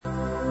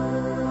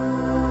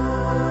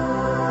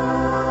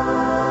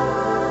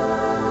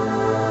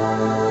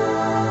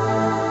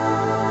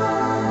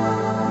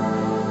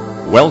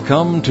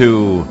Welcome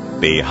to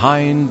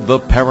Behind the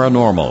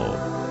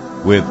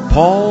Paranormal with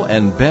Paul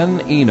and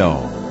Ben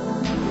Eno.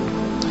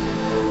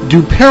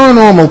 Do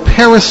paranormal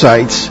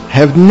parasites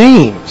have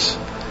names?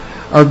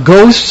 Are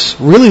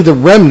ghosts really the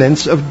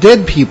remnants of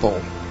dead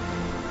people?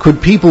 Could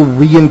people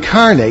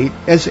reincarnate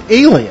as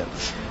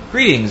aliens?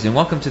 Greetings and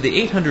welcome to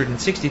the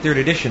 863rd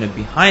edition of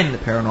Behind the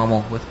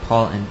Paranormal with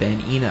Paul and Ben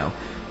Eno.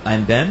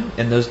 I'm Ben,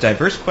 and those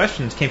diverse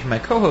questions came from my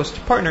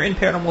co-host, partner in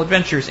paranormal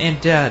adventures,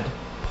 and dad,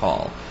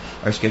 Paul.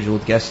 Our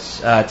scheduled guests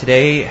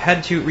today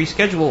had to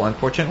reschedule,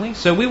 unfortunately,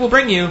 so we will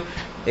bring you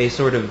a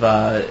sort of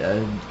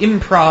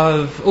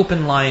improv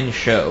open line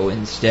show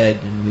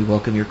instead, and we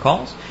welcome your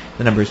calls.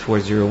 The number is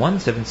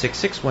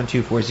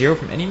 401-766-1240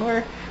 from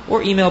anywhere,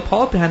 or email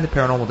Paul at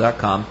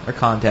behindtheparanormal.com, or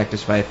contact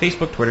us via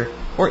Facebook, Twitter,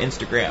 or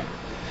Instagram.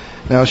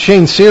 Now,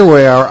 Shane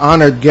Searway, our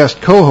honored guest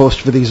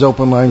co-host for these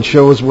open line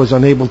shows, was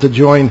unable to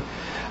join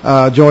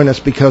us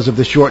because of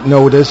the short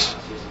notice,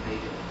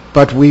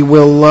 but we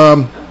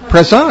will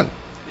press on.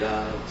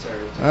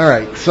 All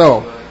right,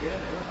 so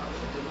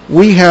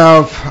we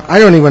have, I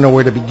don't even know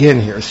where to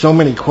begin here. So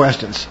many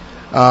questions.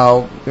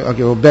 Okay,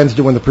 well, Ben's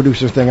doing the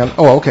producer thing.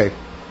 Okay.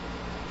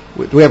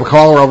 Do we have a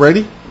caller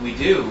already? We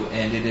do,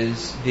 and it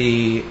is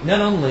the, not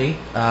only,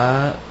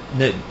 wow,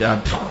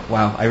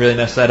 I really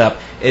messed that up.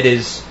 It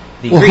is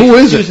the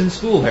great Susan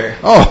Schooler.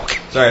 Oh, okay.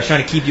 Sorry, I was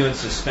trying to keep you in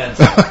suspense.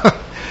 All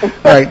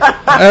right,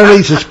 I don't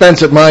need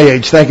suspense at my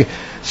age, thank you.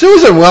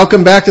 Susan,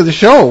 welcome back to the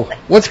show.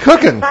 What's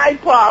cooking? Hi,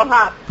 Paul.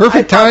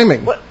 Perfect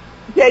timing.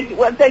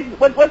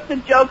 What's the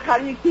joke? How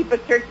do you keep a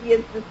turkey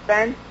in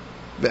suspense?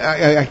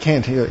 I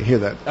can't hear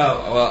that.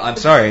 Oh, well, I'm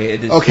sorry.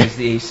 It is, okay. It's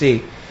the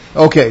AC.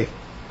 Okay.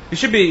 You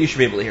should be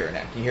able to hear it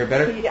now. Can you hear it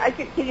better? Can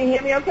you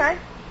hear me okay?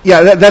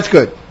 Yeah, that's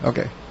good.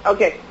 Okay.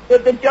 Okay. So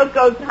the joke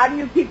goes, how do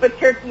you keep a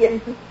turkey in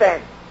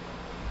suspense?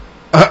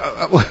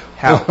 How?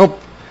 Well,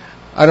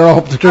 I don't know. I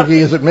hope the turkey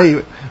isn't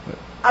me.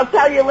 I'll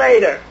tell you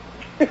later.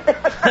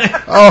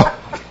 Oh.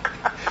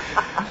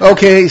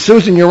 Okay,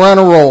 Susan, you're on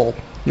a roll.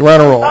 So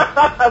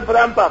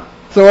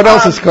what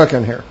else is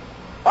cooking here?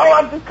 Oh,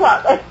 I'm just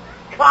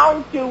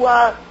calling to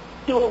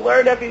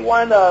alert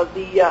everyone of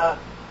the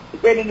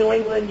Greater New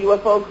England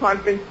UFO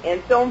Conference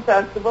and Film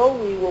Festival.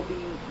 We will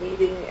be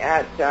meeting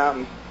at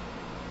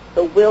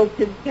the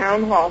Wilton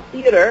Town Hall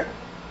Theater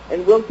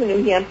in Wilton,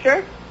 New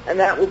Hampshire, and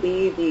that will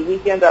be the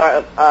weekend,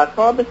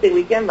 Columbus Day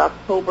weekend,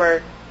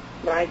 October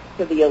 9th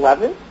to the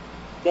 11th.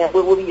 And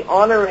we will be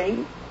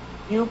honoring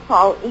you,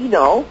 Paul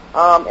Eno,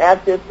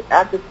 at this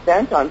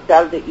event on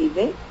Saturday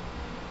evening,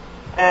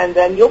 and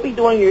then you'll be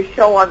doing your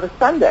show on the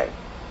Sunday.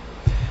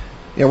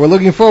 Yeah, we're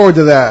looking forward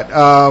to that.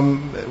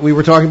 We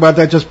were talking about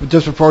that just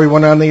before we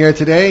went on the air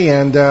today,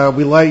 and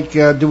we like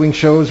doing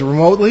shows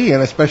remotely,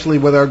 and especially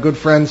with our good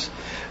friends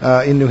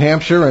in New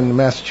Hampshire and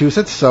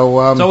Massachusetts.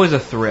 So it's always a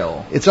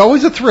thrill. It's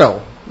always a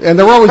thrill, and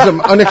there are always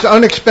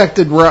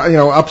unexpected,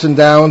 ups and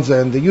downs,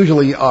 and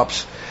usually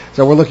ups.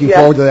 So we're looking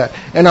forward to that.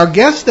 And our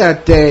guest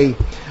that day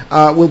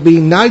will be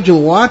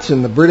Nigel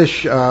Watson, the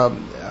British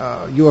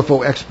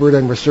UFO expert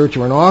and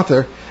researcher and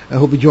author,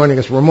 who'll be joining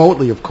us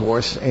remotely, of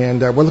course.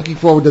 And we're looking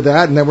forward to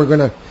that. And then we're going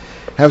to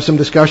have some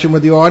discussion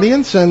with the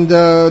audience and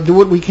do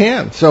what we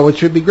can. So it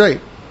should be great.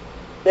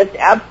 That's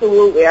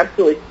absolutely.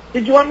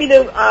 Did you want me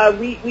to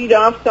read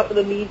off some of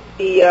the meets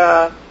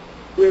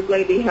we're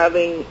going to be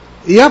having?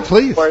 Yeah,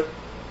 please. For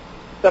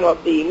some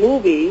of the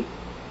movies.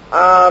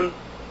 I'm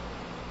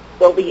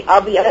still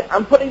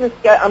putting the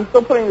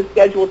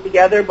schedule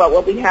together, but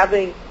we'll be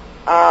having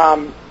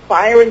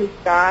Fire in the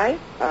Sky,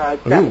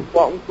 Travis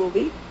Walton's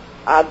movie,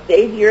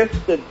 Day the Earth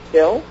Stood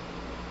Still,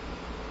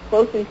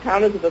 Close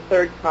Encounters of the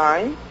Third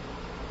Kind,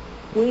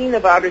 Queen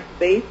of Outer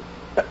Space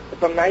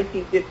from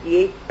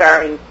 1958,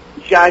 starring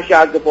Zsa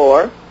Zsa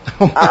Gabor.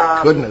 Oh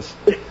my goodness!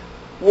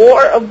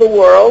 War of the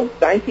Worlds,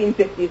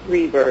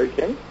 1953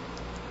 version.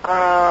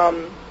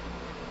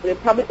 We're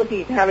probably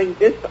looking at having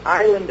This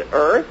Island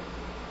Earth.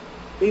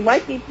 We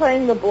might be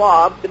playing The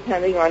Blob,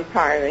 depending on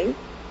timing.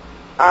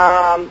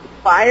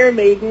 Fire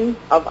Maidens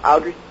of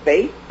Outer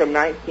Space from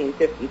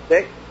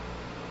 1956.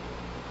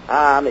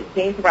 It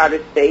came from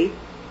outer space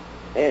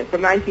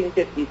from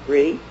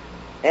 1953.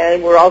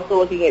 And we're also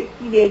looking at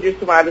Teenagers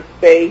from Outer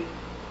Space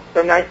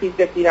from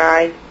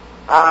 1959.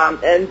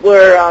 And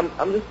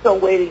I'm just still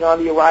waiting on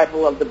the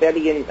arrival of the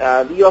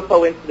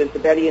UFO incident, the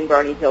Betty and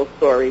Barney Hill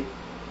story.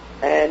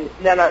 And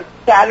then on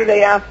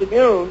Saturday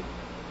afternoon,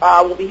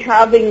 we'll be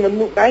having the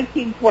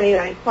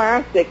 1929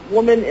 classic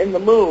Woman in the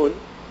Moon,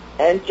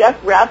 and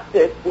Jeff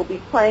Rapsis will be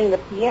playing the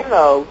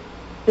piano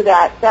to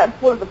that. That's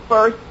one of the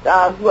first.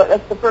 That's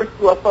the first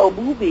UFO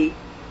movie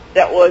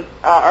that was,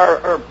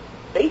 or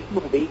space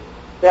movie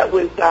that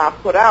was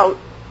put out,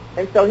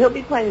 and so he'll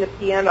be playing the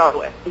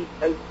piano as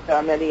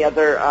many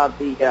other of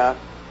the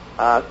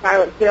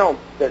silent films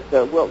that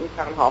the Wilton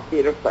Town Hall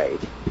Theater plays.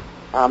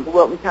 The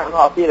Wilton Town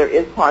Hall Theater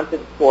is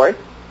haunted, of course,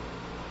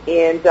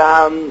 and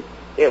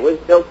it was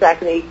built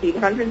back in the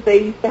 1800s.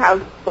 They used to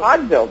have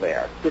vaudeville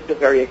there, which is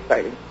very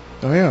exciting.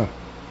 Oh yeah,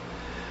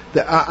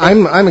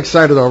 I'm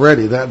excited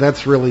already.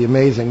 That's really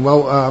amazing.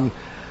 Well,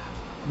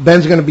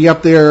 Ben's going to be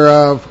up there,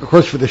 of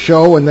course, for the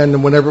show, and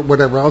then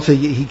whatever else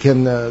he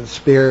can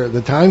spare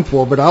the time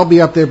for. But I'll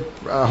be up there,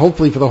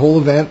 hopefully, for the whole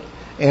event,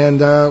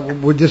 and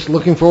we're just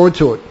looking forward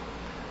to it.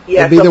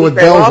 Yeah, I'll be there with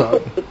bells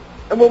on.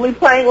 And we'll be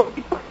playing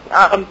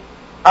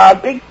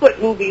Bigfoot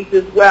movies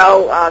as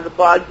well. The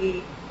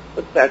Boggy,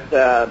 what's that?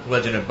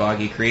 Legend of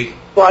Boggy Creek.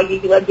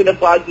 Legend of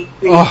Boggy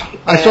Creek. Oh,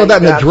 I saw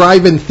that in the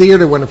drive-in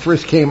theater when it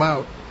first came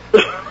out.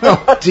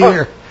 Oh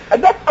dear. I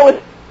bet that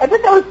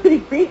was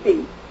pretty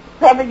creepy.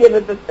 Having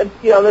it at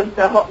you're at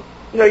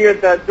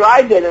the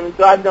drive-in and the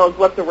drive knows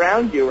what's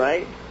around you,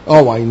 right?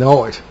 Oh, I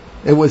know it.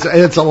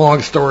 It's a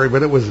long story,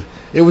 but it was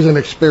an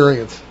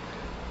experience.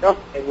 Oh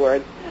my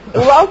word!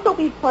 We'll also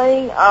be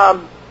playing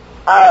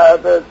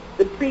the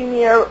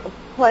premiere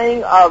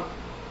playing of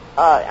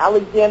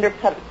Alexander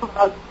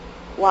Petticott's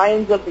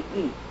Lions of the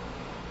East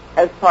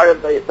as part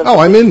of the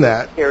I'm in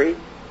that series,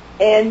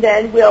 and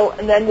then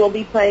we'll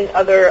be playing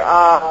other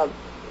on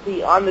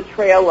the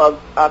trail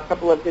of a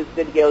couple of his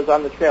videos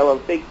on the trail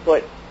of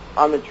Bigfoot,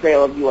 on the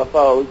trail of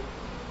UFOs.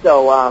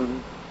 So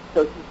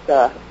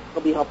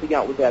he'll be helping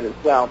out with that as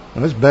well.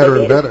 And it's better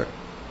and better.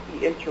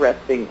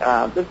 Interesting.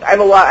 I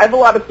have a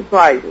lot of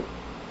surprises.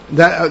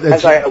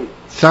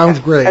 Sounds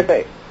great. As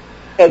I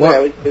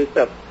always do.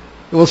 So.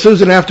 Well,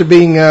 Susan, after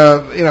being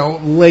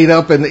laid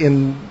up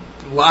in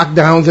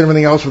lockdowns and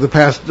everything else for the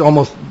past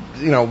almost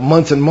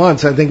months and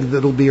months, I think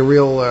it'll be a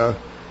real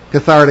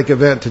cathartic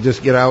event to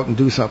just get out and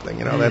do something.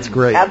 That's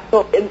great.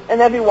 Absolutely.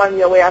 And everyone,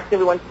 we ask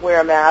everyone to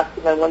wear a mask,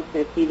 and then once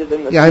they're seated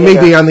in the I may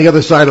be on the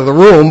other side of the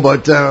room,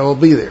 but we'll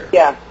be there.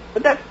 Yeah.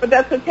 But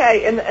that's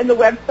okay. And the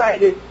website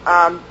is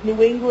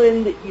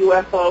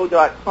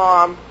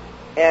newenglandufo.com,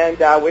 and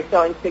we're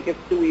selling tickets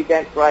to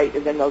Eventbrite,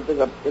 and then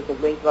there's a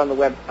link on the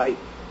website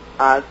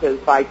that says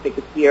buy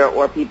tickets here,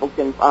 or people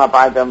can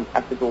buy them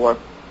at the door.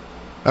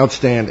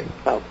 Outstanding.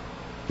 So.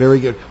 Very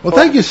good. Well,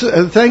 thank you.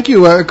 Thank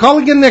you. Call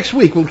again next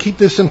week. We'll keep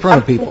this in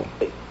front of people.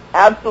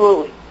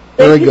 Absolutely.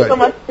 Very good. Thank you so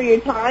much for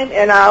your time,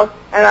 and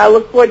I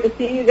look forward to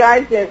seeing you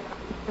guys and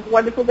have a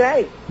wonderful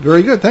day.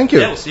 Very good. Thank you.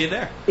 Yeah, we'll see you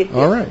there.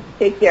 All right.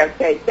 Take care.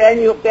 Okay, Ben,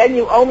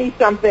 you owe me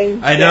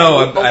something. I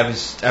know. I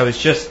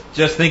was just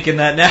thinking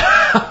that now.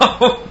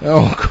 Oh, good.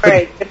 All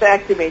right, get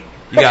back to me.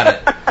 You got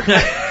it.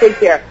 Take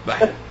care.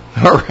 Bye.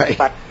 All right.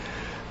 Bye.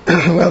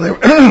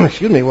 Well,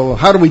 excuse me. Well,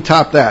 how do we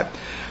top that?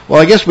 Well,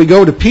 I guess we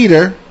go to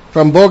Peter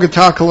from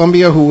Bogota,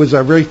 Colombia, who is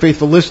a very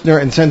faithful listener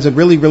and sends in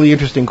really, really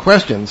interesting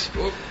questions.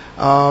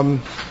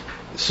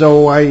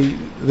 So we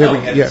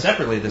have it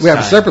separately this time. We have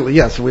it separately,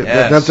 yes.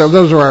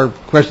 Those are our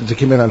questions that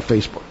came in on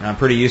Facebook. I'm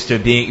pretty used to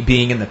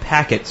being in the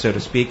packet, so to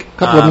speak. A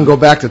couple of them go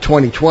back to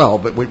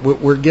 2012, but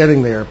we're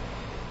getting there.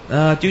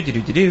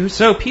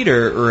 So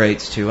Peter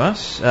writes to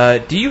us,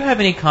 do you have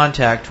any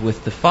contact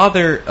with the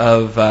father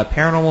of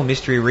Paranormal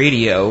Mystery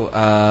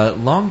Radio,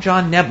 Long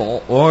John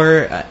Nebel,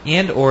 or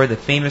the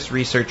famous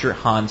researcher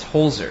Hans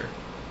Holzer?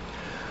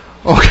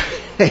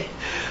 Okay.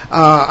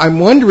 I'm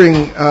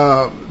wondering,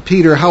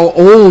 Peter, how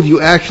old you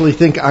actually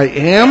think I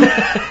am.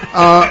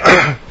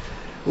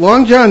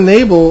 Long John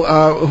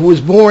Nebel, who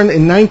was born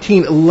in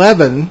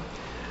 1911,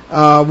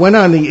 went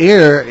on the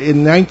air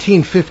in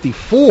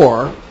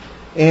 1954,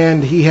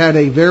 and he had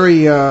a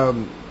very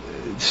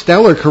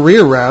stellar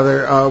career,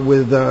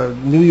 with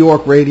New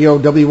York radio,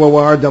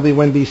 WOR,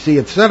 WNBC,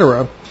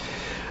 etc.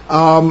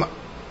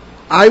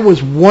 I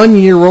was 1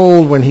 year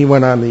old when he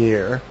went on the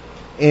air,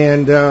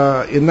 and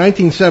in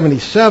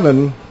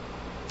 1977,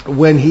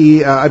 when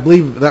he, I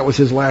believe that was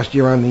his last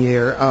year on the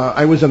air,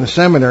 I was in the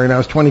seminary and I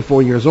was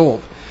 24 years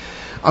old.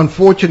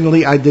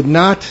 Unfortunately, I did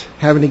not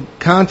have any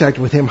contact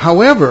with him.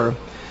 However,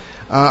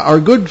 our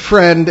good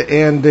friend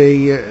and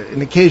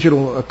an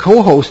occasional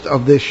co-host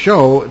of this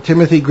show,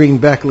 Timothy Green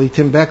Beckley,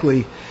 Tim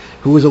Beckley,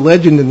 who was a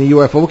legend in the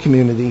UFO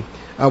community,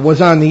 was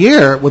on the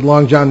air with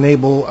Long John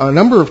Nebel a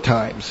number of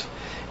times,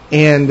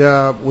 and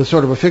was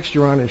sort of a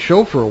fixture on his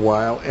show for a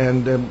while.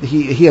 And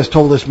he has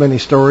told us many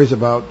stories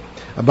about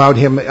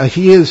him.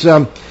 He is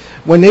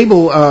when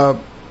Nebel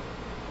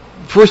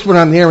first went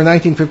on the air in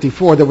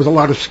 1954. There was a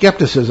lot of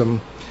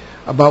skepticism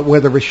about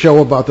whether a show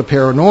about the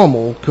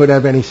paranormal could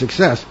have any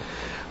success.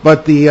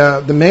 But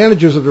the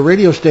managers of the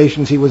radio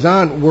stations he was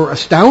on were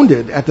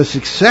astounded at the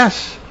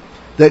success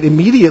that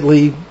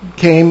immediately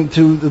came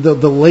to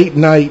the late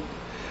night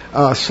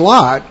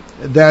slot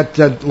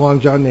that Long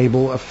John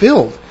Nebel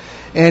filled.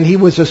 And he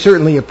was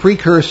certainly a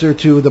precursor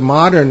to the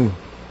modern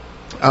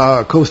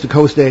Coast to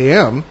Coast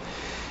AM,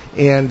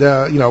 and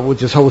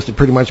which is hosted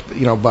pretty much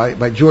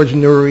by George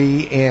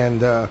Noory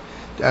and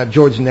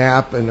George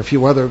Knapp and a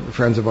few other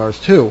friends of ours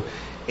too.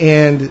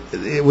 And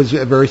it was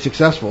very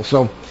successful.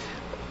 So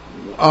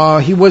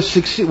he was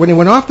when he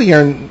went off the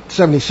air in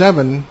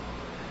 '77,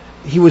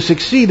 he was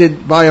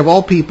succeeded by, of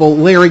all people,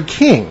 Larry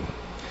King.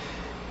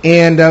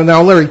 And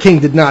now Larry King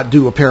did not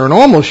do a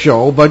paranormal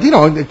show, but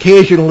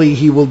occasionally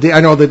he will.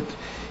 I know that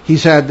he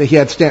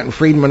had Stanton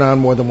Friedman on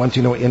more than once,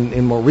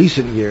 in more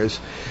recent years.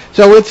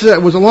 So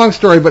it was a long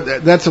story,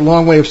 but that's a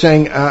long way of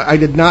saying I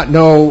did not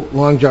know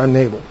Long John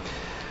Nebel.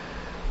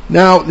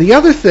 Now the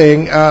other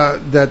thing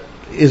that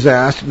is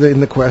asked in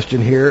the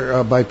question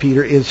here by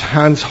Peter is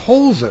Hans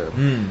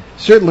Holzer.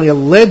 Certainly a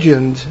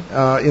legend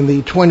in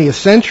the 20th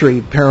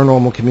century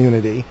paranormal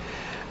community.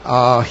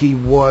 He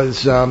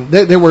was,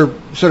 there were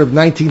sort of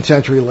 19th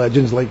century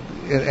legends like,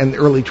 and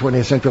early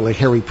 20th century like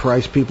Harry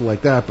Price, people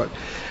like that. But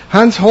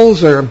Hans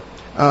Holzer,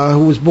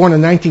 who was born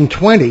in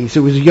 1920,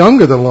 so he was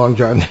younger than Long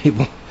John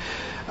Nebel.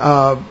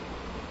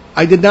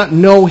 I did not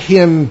know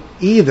him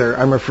either,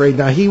 I'm afraid.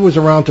 Now, he was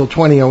around till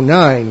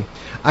 2009.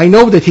 I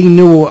know that he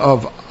knew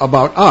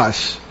about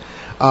us,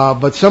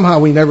 but somehow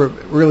we never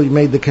really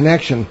made the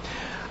connection.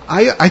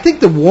 I think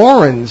the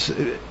Warrens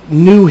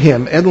knew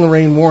him, Ed and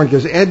Lorraine Warren,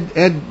 because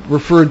Ed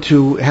referred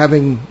to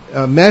having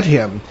met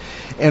him.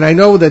 And I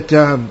know that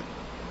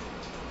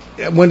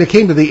when it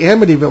came to the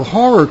Amityville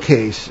horror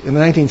case in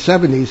the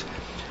 1970s,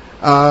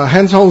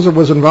 Hans Holzer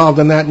was involved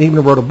in that and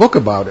even wrote a book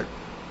about it.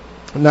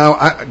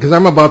 Now, because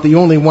I'm about the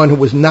only one who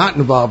was not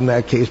involved in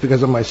that case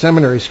because of my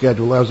seminary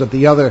schedule. I was at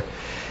the other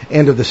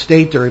end of the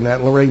state during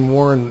that. Lorraine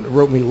Warren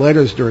wrote me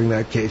letters during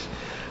that case.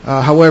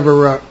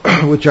 However,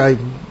 which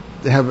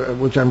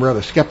I'm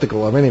rather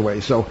skeptical of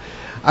anyway. So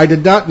I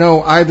did not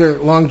know either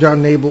Long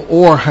John Nebel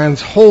or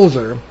Hans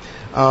Holzer,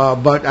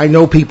 but I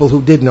know people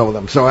who did know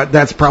them. So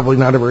that's probably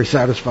not a very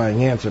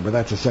satisfying answer, but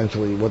that's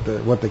essentially what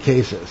the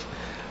case is.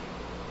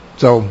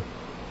 So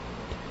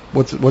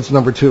what's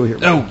number 2 here?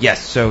 Oh,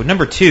 yes. So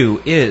number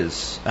 2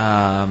 is,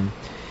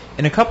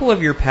 in a couple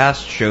of your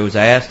past shows,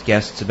 I asked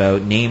guests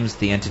about names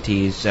the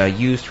entities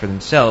used for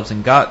themselves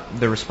and got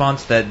the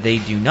response that they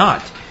do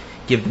not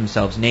give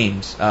themselves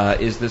names.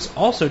 Is this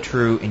also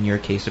true in your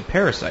case of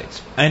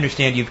parasites? I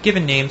understand you've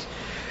given names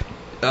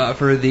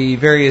for the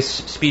various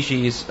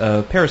species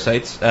of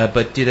parasites,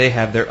 but do they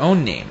have their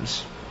own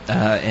names?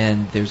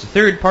 And there's a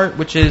third part,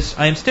 which is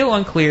I am still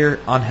unclear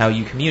on how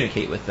you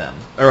communicate with them,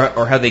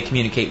 or how they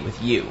communicate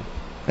with you.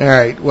 All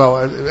right. Well,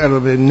 out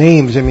of the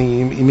names, I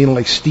mean, you mean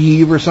like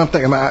Steve or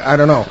something? I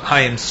don't know.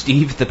 I am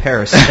Steve the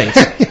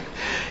Parasite.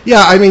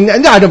 Yeah, I mean,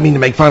 I don't mean to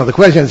make fun of the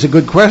question. It's a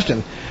good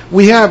question.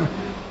 We have,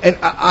 and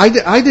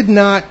I did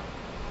not,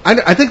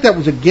 I think that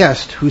was a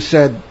guest who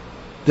said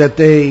that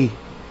they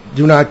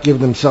do not give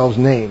themselves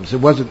names.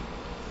 It wasn't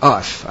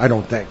us, I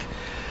don't think.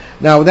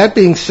 Now, that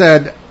being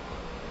said,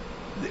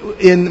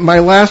 in my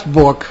last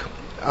book,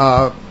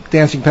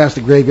 Dancing Past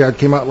the Graveyard,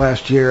 came out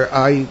last year,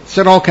 I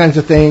said all kinds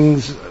of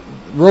things,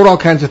 wrote all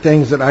kinds of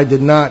things that I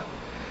did not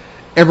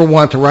ever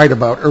want to write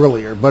about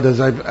earlier. But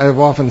as I've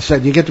often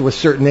said, you get to a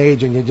certain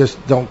age and you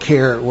just don't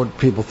care what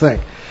people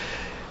think.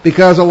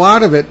 Because a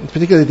lot of it,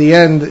 particularly at the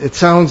end, it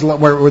sounds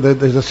like where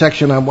there's a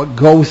section on what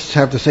ghosts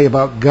have to say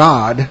about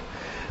God,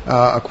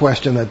 a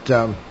question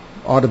that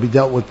ought to be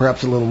dealt with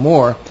perhaps a little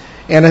more.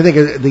 And I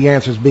think the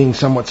answer is being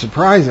somewhat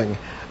surprising.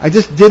 I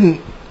just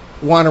didn't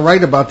want to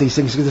write about these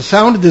things because it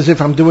sounded as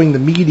if I'm doing the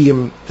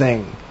medium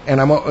thing.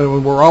 And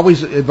we're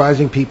always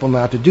advising people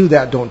not to do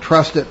that, don't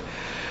trust it.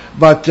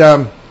 But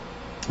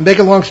make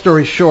a long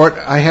story short,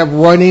 I have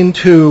run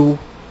into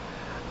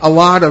a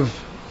lot of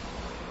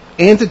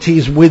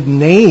entities with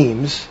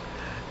names,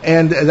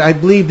 and I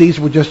believe these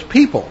were just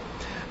people.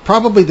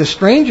 Probably the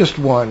strangest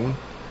one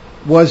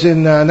was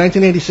in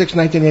 1986,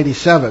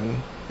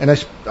 1987,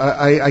 and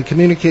I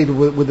communicated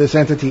with this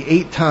entity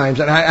 8 times,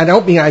 and I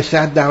don't mean I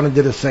sat down and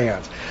did a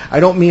seance. I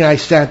don't mean I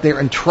sat there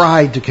and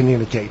tried to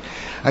communicate.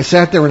 I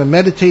sat there in a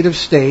meditative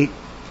state,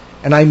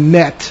 and I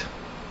met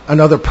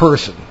another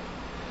person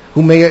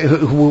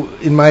who,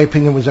 in my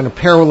opinion, was in a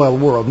parallel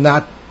world,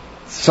 not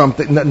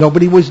something.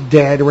 Nobody was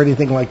dead or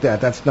anything like that.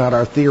 That's not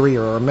our theory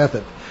or our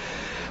method.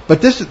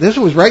 But this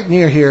was right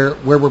near here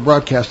where we're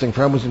broadcasting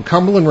from. It was in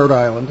Cumberland, Rhode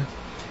Island,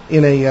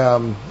 in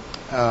a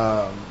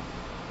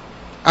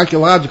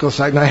archaeological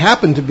site, and I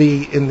happened to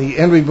be in the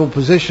enviable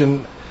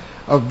position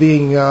of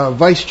being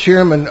vice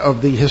chairman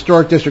of the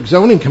Historic District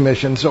Zoning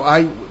Commission, so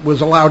I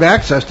was allowed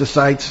access to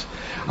sites,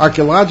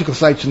 archaeological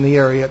sites in the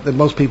area that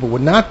most people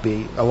would not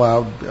be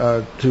allowed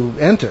to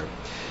enter.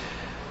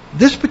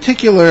 This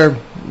particular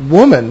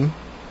woman,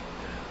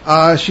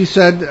 she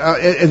said,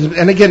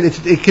 and again,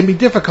 it can be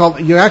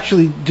difficult. You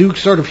actually do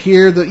sort of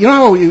hear you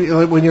know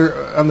how when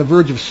you're on the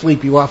verge of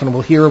sleep, you often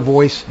will hear a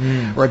voice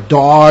or a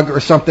dog or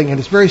something, and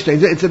it's very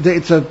strange.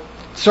 It's a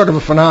sort of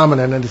a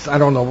phenomenon, and I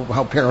don't know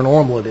how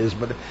paranormal it is,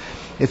 but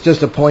it's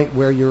just a point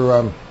where you're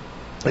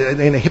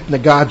in a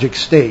hypnagogic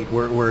state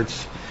where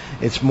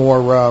it's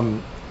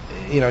more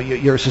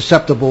you're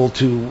susceptible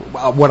to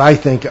what I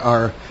think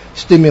are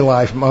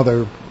stimuli from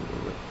other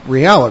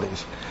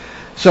realities.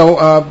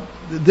 So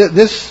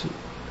this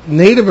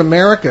Native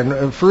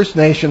American First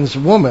Nations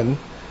woman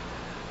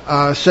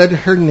said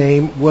her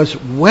name was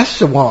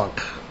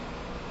Wessawonk.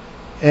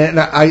 And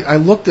I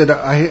looked at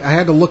I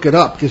had to look it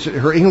up because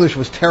her English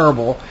was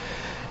terrible,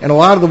 and a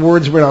lot of the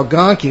words were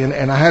Algonquian,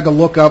 and I had to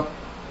look up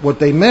what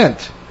they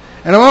meant.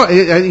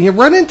 And you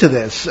run into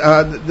this.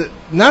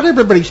 Not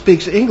everybody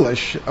speaks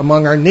English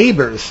among our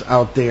neighbors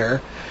out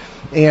there,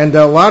 and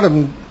a lot of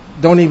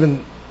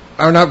them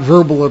are not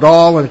verbal at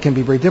all, and it can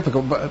be very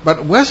difficult. But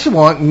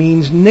Wessawonk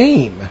means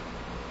name,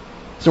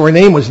 so her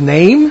name was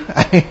Name.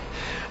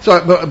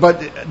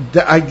 But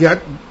I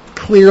got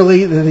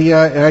clearly the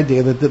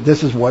idea that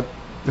this is what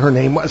her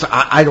name was.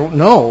 I don't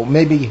know.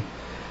 Maybe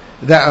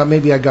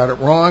I got it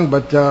wrong,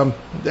 but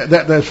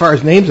that as far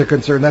as names are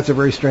concerned, that's a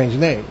very strange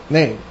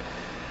name.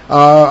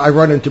 I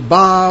run into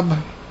Bob,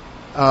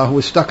 who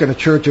was stuck in a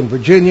church in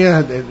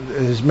Virginia.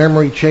 His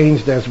memory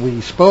changed as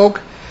we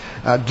spoke.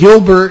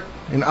 Gilbert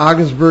in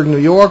Ogdensburg, New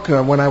York,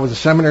 when I was a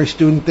seminary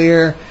student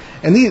there.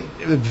 And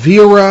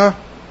Vera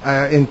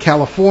in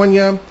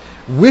California.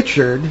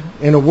 Richard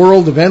in a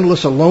world of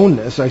endless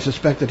aloneness. I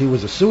suspect that he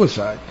was a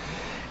suicide.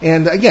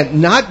 And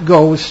again, not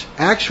ghosts,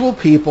 actual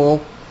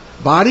people,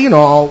 body and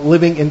all,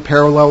 living in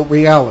parallel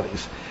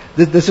realities.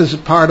 This is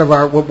part of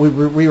what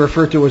we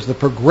refer to as the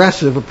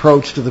progressive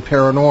approach to the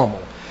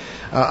paranormal.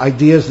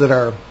 Ideas that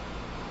are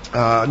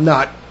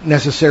not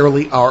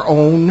necessarily our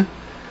own,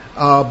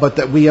 but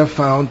that we have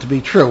found to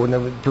be true. And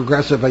the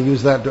progressive, I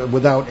use that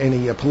without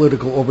any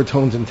political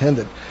overtones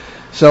intended.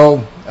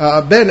 So,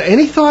 Ben,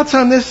 any thoughts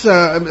on this?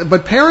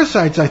 But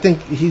parasites, I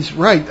think he's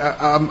right.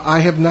 I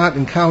have not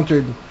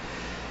encountered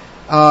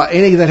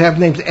any that have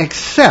names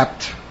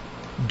except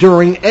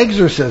during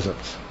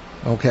exorcisms.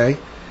 Okay?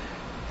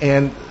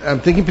 And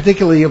I'm thinking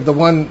particularly of the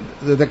one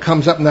that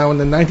comes up now in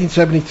the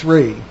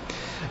 1973,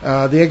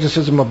 the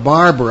exorcism of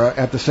Barbara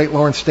at the St.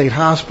 Lawrence State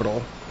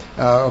Hospital.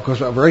 Of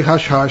course, a very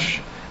hush-hush.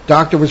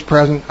 Doctor was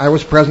present. I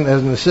was present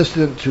as an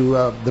assistant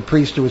to the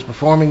priest who was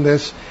performing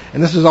this.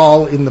 And this is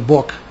all in the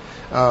book,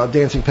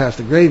 Dancing Past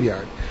the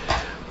Graveyard.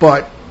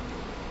 But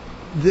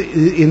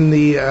in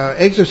the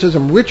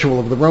exorcism ritual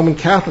of the Roman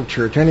Catholic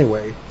Church,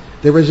 anyway,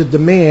 there is a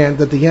demand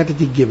that the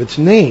entity give its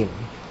name.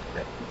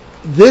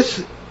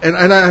 This, and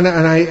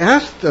I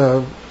asked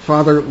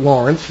Father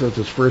Lawrence, that's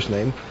his first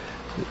name,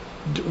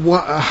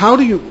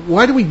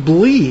 why do we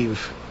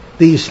believe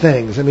these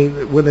things? I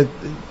mean, when it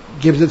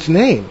gives its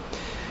name,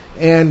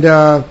 and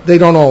they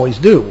don't always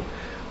do.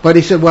 But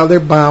he said, well, they're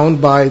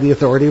bound by the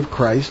authority of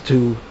Christ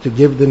to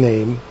give the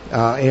name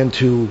and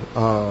to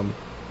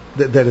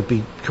that it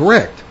be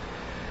correct.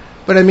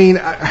 But I mean,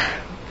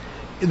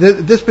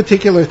 this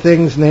particular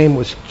thing's name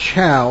was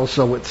Chow,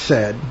 so it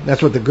said.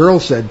 That's what the girl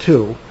said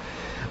too.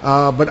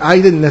 But I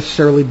didn't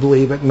necessarily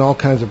believe it, and all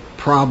kinds of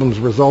problems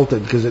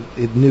resulted because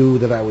it knew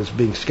that I was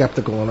being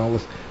skeptical and all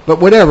this. But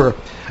whatever.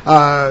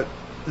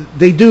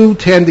 They do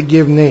tend to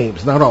give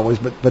names, not always,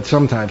 but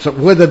sometimes. So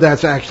whether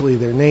that's actually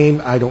their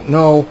name, I don't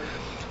know.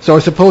 So I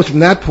suppose from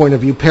that point of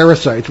view,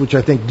 parasites, which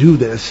I think do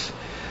this,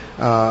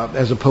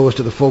 as opposed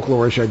to the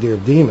folklorish idea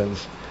of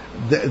demons,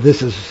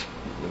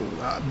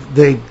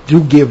 they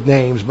do give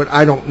names, but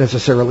I don't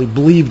necessarily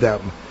believe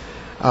them,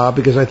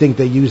 because I think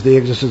they use the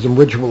exorcism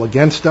ritual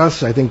against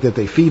us. I think that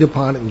they feed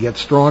upon it and get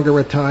stronger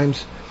at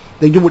times.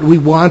 They do what we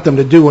want them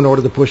to do in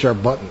order to push our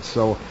buttons.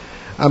 So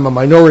I'm a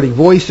minority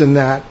voice in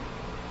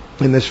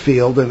this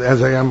field, and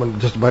as I am in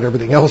just about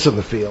everything else in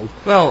the field.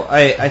 Well,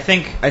 I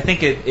think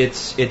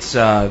it's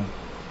a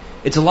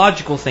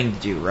logical thing to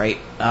do, right?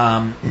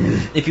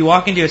 If you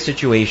walk into a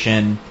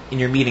situation and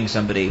you're meeting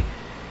somebody,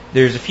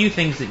 there's a few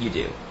things that you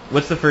do.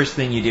 What's the first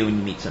thing you do when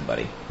you meet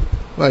somebody?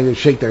 Well, you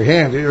shake their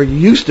hand, or you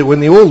used to in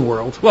the old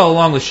world. Well,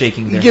 along with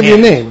shaking their hand. You give your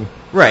name.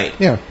 Right.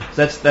 Yeah.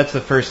 So that's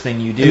the first thing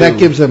you do. And that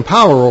gives them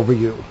power over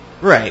you.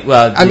 Right.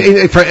 Well, I mean,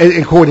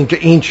 according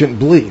to ancient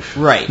belief,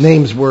 right,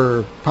 names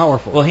were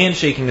powerful. Well,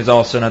 handshaking is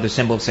also another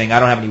symbol of saying I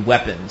don't have any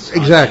weapons.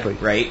 Exactly.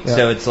 Right. Yeah.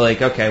 So it's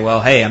like, okay,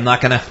 well, hey, I'm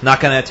not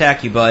gonna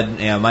attack you, bud.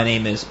 You know, my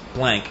name is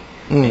blank,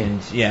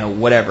 and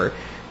whatever.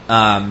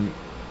 But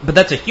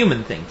that's a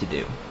human thing to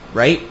do,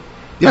 right?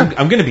 Yeah.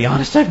 I'm gonna be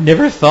honest. I've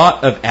never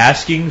thought of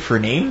asking for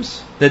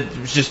names.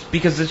 That's just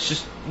because it's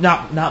just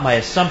not my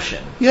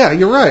assumption. Yeah,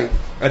 you're right.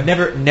 I've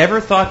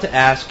never thought to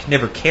ask,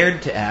 never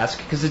cared to ask,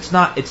 because it's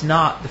not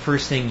the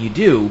first thing you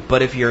do.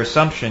 But if your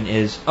assumption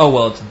is, oh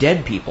well, it's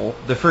dead people,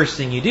 the first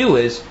thing you do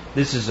is,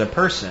 this is a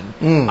person,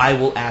 I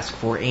will ask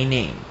for a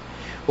name.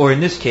 Or in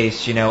this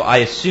case, I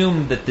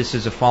assume that this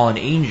is a fallen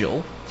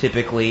angel.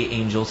 Typically,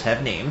 angels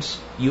have names.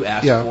 You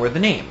ask for the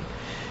name,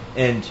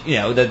 and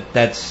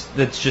that's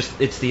just,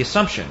 it's the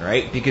assumption,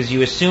 right? Because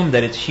you assume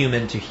that it's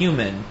human to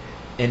human,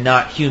 and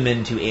not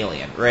human to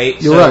alien, right?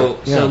 You're right.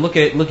 Yeah. So look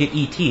at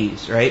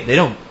ETs, right? They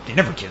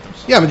never give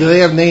themselves. Yeah, but do they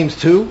have names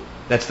too?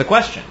 That's the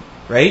question,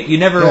 right? You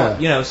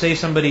never, say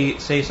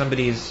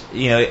somebody's,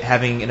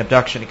 having an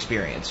abduction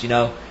experience,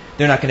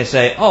 they're not going to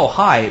say, "Oh,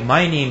 hi,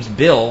 my name's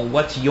Bill.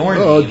 What's your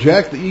name?" Oh,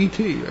 Jack the ET.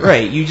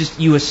 Right.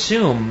 You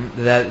assume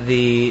that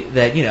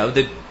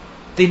that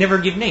they never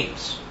give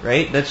names,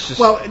 right? That's just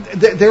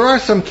there are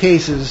some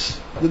cases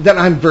that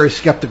I'm very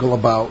skeptical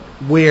about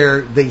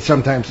where they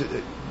sometimes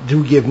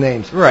do give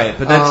names. Right,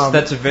 but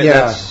that's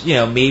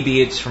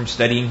maybe it's from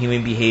studying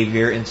human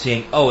behavior and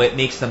seeing, it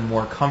makes them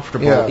more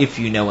comfortable if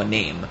you know a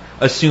name,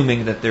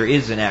 assuming that there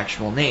is an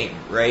actual name,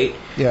 right?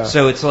 Yeah.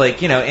 So it's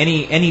like,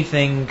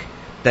 anything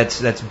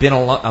that's been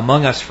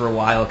among us for a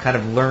while kind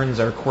of learns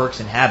our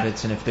quirks and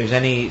habits, and if there's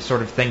any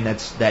sort of thing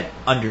that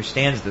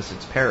understands this,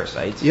 it's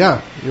parasites.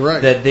 Yeah, you're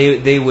right. That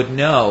they would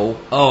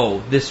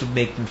know, this would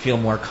make them feel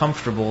more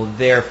comfortable,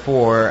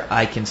 therefore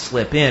I can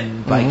slip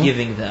in by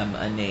giving them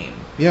a name.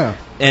 Yeah.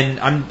 And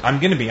I'm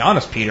going to be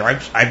honest, Peter.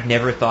 I've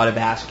never thought of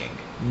asking.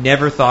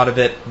 Never thought of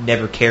it.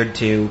 Never cared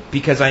to,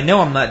 because I know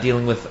I'm not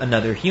dealing with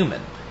another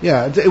human.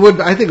 Yeah, it would.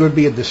 I think it would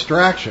be a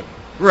distraction.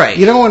 Right.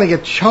 You don't want to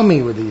get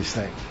chummy with these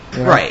things. You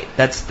know? Right.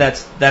 That's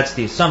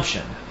the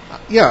assumption.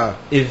 Yeah.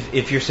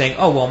 If you're saying,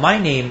 oh well, my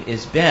name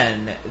is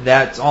Ben,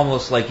 that's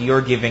almost like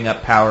you're giving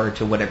up power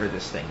to whatever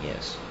this thing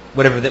is,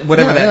 whatever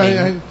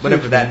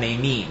that may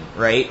mean,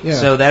 right? Yeah.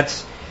 So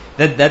that's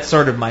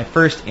sort of my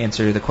first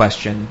answer to the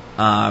question.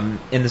 And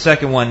the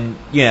second one,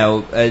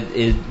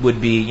 it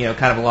would be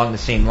kind of along the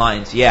same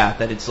lines. Yeah,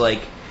 that it's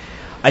like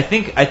I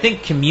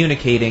think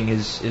communicating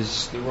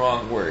is the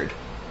wrong word.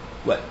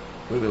 What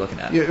are we looking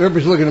at? Yeah,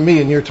 everybody's looking at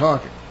me and you're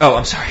talking. Oh,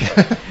 I'm sorry.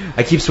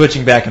 I keep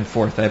switching back and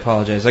forth. I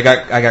apologize. I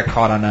got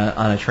caught on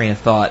a train of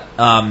thought,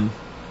 and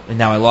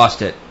now I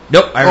lost it.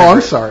 Nope. I remember.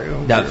 I'm sorry.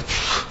 No.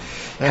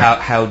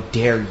 How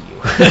dare you?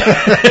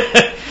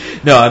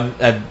 No,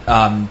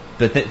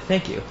 but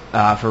thank you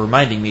for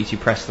reminding me to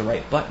press the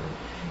right button.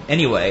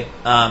 Anyway,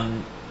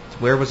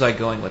 where was I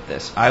going with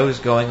this? I was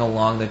going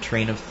along the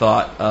train of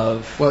thought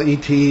of... Well,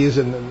 ETs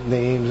and the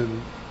names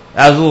and...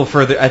 I was a little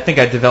further. I think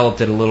I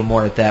developed it a little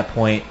more at that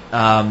point,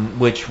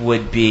 which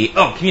would be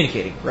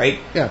communicating, right?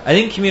 Yeah. I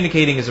think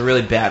communicating is a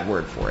really bad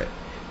word for it.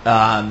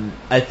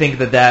 I think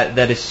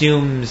that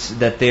assumes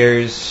that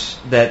there's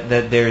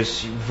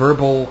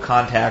verbal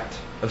contact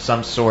of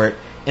some sort,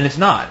 and it's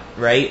not,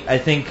 right? I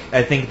think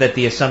that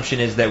the assumption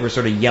is that we're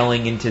sort of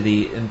yelling into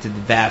the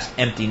vast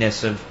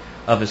emptiness of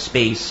a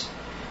space,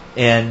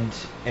 and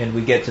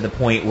we get to the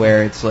point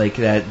where it's like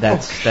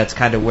that's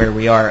kind of where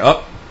we are.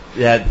 Oh,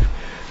 that.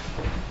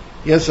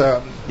 Yes.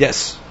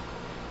 Yes.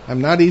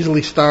 I'm not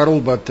easily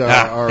startled, but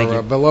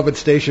our beloved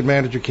station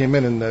manager came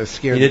in and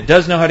scared me. He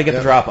does know how to get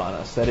the drop on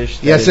us. That's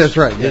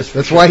right. Yes,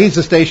 that's why he's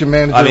the station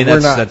manager. I mean, we're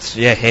not.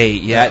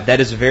 That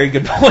is a very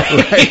good point.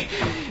 Right.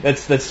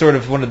 That's sort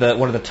of one of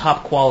the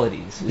top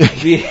qualities.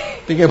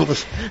 Being able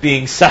to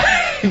being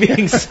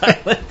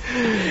silent.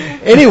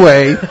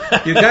 Anyway,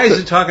 you guys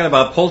are talking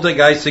about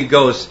poltergeists and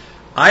ghosts.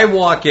 I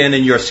walk in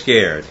and you're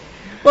scared.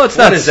 Well,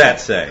 what does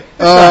that say?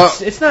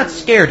 It's not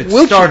scared. It's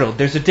startled.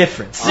 There's a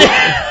difference.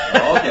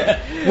 Okay.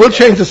 We'll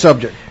change the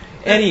subject.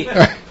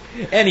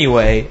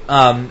 Anyway,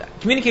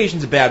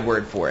 communication's a bad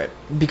word for it,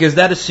 because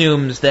that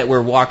assumes that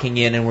we're walking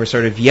in and we're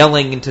sort of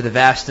yelling into the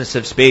vastness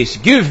of space.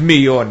 Give me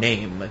your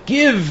name.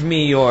 Give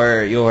me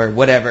your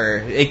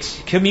whatever.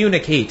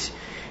 Communicate.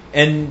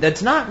 And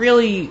that's not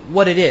really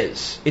what it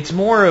is. It's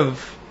more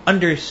of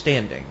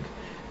understanding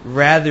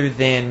rather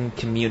than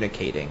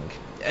communicating.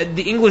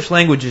 The English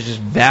language is just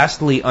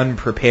vastly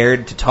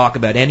unprepared to talk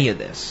about any of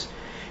this,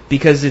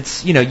 because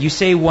it's, you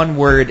say one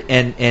word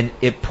and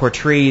it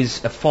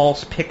portrays a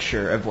false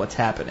picture of what's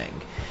happening.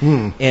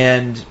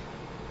 And,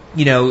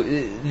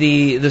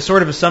 the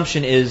sort of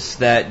assumption is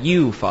that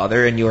you,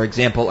 Father, in your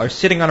example, are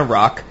sitting on a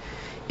rock,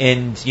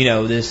 and,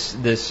 this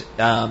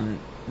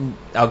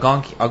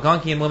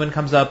Algonquian woman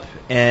comes up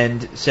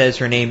and says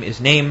her name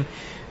is Name,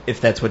 if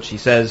that's what she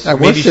says. I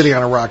was sitting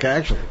on a rock,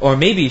 actually. Or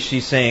maybe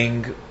she's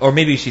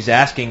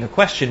asking a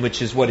question,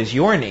 which is, what is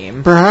your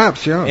name?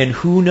 Perhaps, yeah. And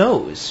who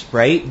knows,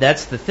 right?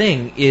 That's the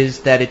thing,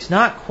 is that it's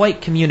not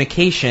quite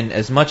communication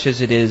as much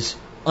as it is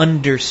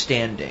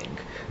understanding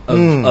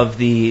of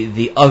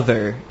the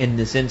other in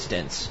this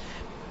instance.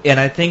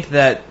 And I think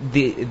that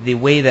the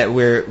way that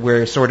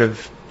we're sort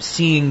of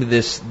seeing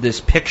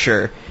this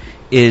picture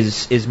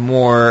is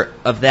more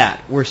of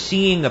that. We're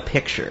seeing a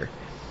picture.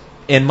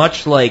 And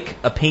much like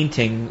a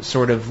painting,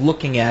 sort of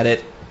looking at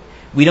it,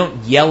 we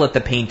don't yell at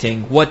the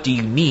painting, what do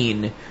you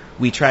mean?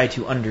 We try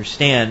to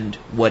understand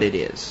what it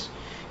is.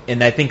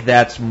 And I think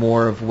that's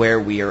more of where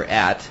we are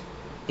at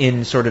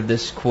in sort of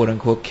this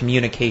quote-unquote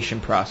communication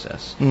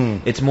process.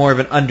 It's more of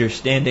an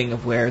understanding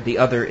of where the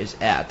other is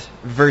at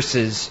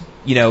versus,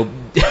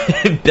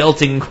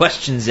 belting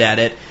questions at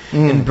it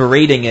and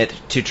berating it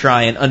to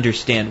try and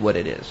understand what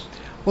it is.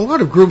 Well, a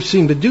lot of groups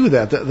seem to do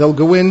that. They'll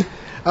go in.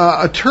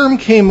 A term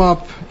came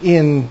up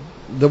in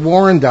the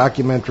Warren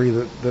documentary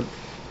that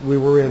we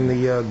were in,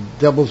 the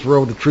Devil's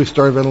Road, the true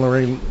story of Ed and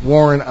Lorraine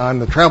Warren on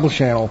the Travel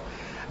Channel.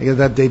 I guess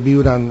that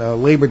debuted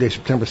on Labor Day,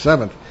 September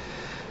 7th.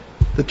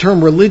 The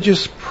term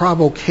religious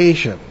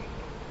provocation,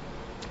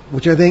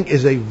 which I think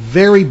is a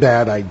very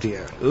bad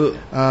idea.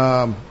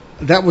 I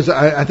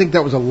think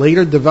that was a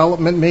later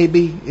development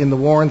maybe in the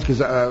Warrens,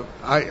 because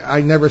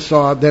I never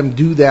saw them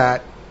do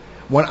that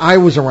when I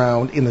was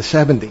around in the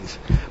 70s.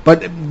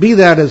 But be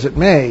that as it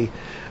may,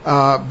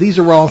 these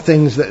are all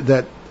things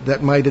that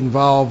might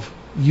involve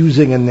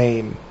using a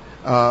name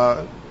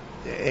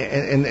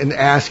and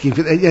asking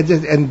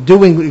and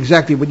doing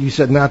exactly what you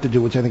said not to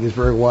do, which I think is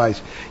very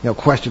wise.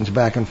 Questions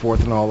back and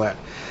forth and all that.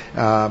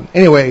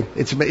 Anyway,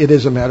 it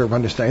is a matter of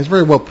understanding. It's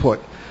very well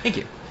put. Thank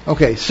you.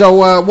 Okay,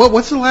 so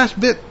what's the last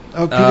bit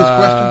of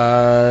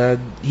Peter's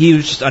question? He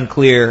was just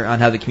unclear on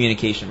how the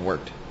communication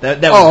worked.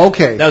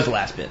 Okay. That was the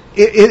last bit.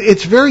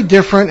 It's very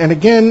different, and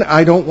again,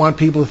 I don't want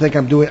people to think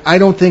I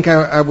don't think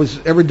I was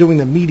ever doing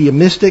the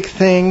mediumistic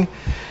thing.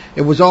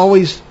 It was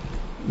always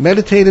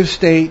meditative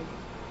state,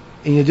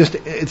 and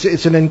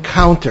it's an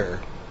encounter.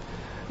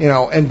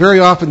 And very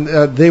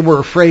often they were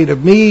afraid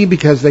of me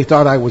because they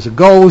thought I was a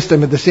ghost. I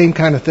mean, the same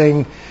kind of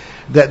thing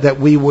that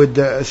we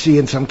would see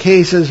in some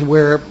cases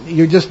where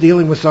you're just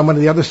dealing with someone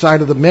on the other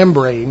side of the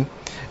membrane,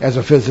 as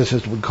a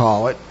physicist would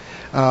call it,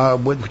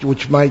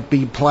 which might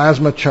be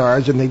plasma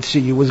charged, and they'd see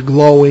you as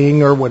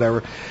glowing or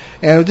whatever.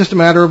 And it's just a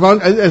matter of,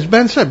 as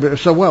Ben said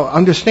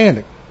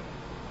understanding.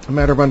 A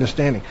matter of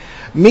understanding.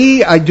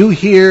 Me, I do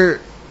hear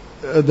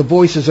the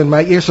voices in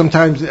my ear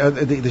sometimes,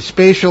 the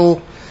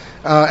spatial.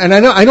 And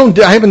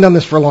I haven't done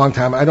this for a long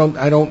time. I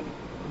don't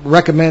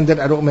recommend it.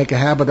 I don't make a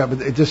habit of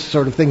it. It's just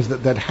sort of things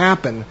that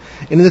happen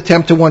in an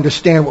attempt to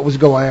understand what was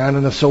going on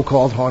in a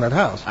so-called haunted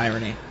house.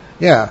 Irony.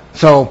 Yeah.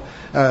 So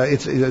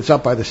it's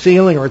up by the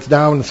ceiling or it's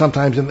down, and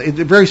sometimes it's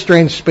very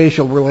strange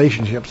spatial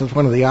relationships. That's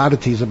one of the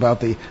oddities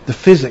about the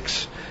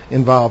physics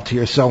involved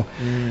here. So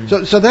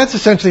that's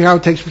essentially how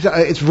it takes.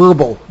 It's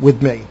verbal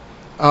with me.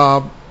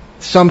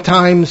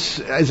 Sometimes,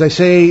 as I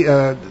say,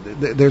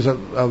 there's a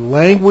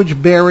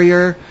language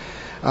barrier.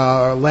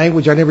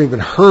 Language I never even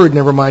heard,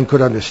 never mind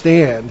could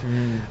understand.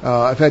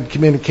 I've had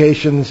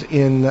communications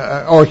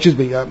encounters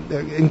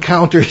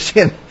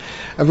in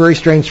a very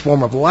strange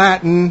form of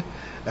Latin.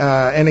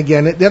 And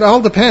again, it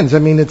all depends. I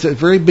mean, it's a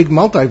very big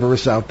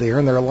multiverse out there,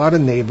 and there are a lot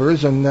of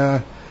neighbors,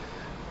 and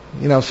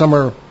some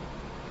are,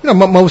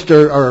 most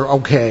are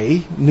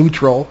okay,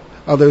 neutral.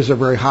 Others are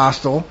very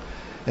hostile,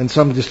 and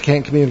some just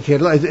can't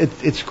communicate.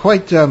 It's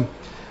quite the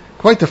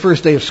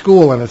first day of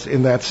school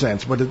in that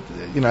sense. But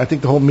I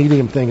think the whole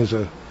medium thing is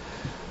not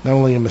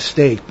only a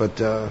mistake, but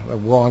a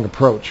wrong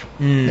approach.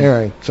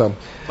 Anyway, so.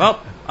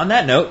 Well, on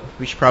that note,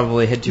 we should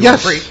probably head to a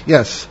break.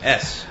 Yes.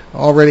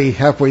 Already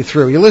halfway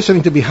through. You're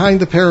listening to Behind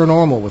the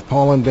Paranormal with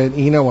Paul and Ben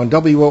Eno on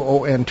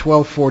WOON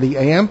 1240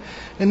 AM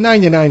and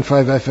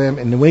 99.5 FM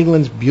in New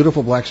England's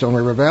beautiful Blackstone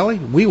River Valley.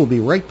 We will be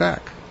right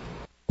back.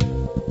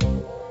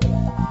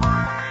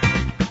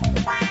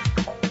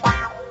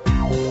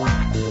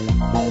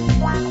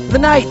 The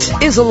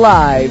night is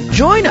alive.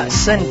 Join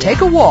us and take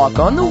a walk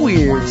on the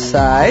weird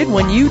side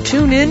when you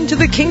tune in to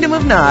The Kingdom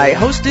of Nye,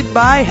 hosted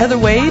by Heather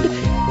Wade.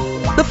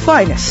 The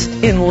finest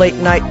in late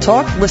night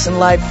talk. Listen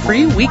live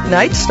free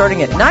weeknights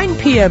starting at 9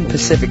 p.m.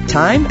 Pacific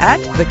time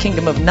at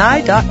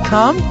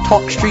thekingdomofnye.com,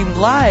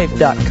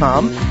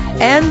 talkstreamlive.com,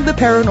 and the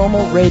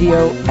Paranormal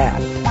Radio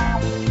app.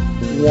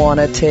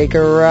 Wanna take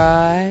a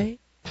ride?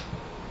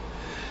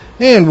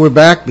 And we're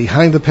back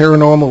Behind the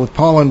Paranormal with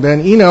Paul and Ben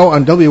Eno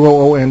on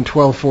WOON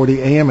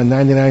 1240 AM and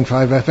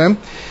 99.5 FM.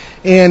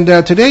 And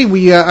today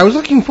I was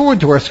looking forward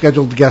to our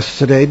scheduled guests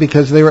today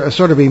because they were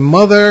sort of a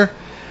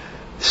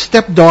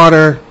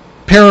mother-stepdaughter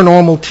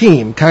paranormal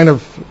team, kind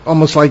of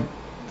almost like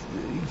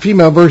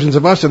female versions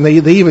of us, and they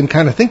even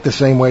kind of think the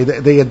same way.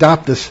 They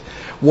adopt this,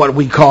 what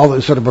we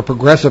call sort of a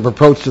progressive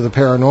approach to the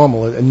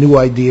paranormal, and new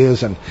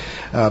ideas and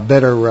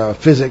better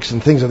physics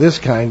and things of this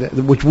kind,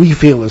 which we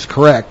feel is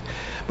correct.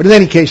 But in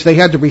any case, they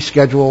had to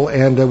reschedule,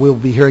 and we'll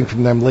be hearing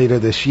from them later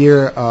this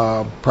year,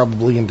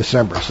 probably in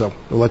December. So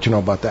we'll let you know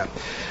about that.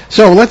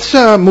 So let's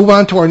move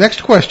on to our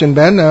next question,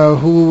 Ben.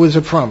 Who is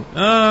it from?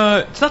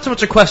 It's not so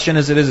much a question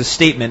as it is a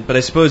statement, but I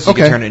suppose you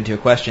can turn it into a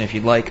question if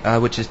you'd like,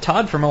 which is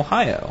Todd from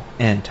Ohio.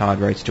 And Todd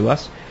writes to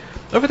us,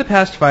 over the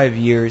past 5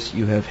 years,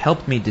 you have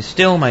helped me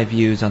distill my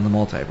views on the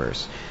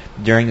multiverse.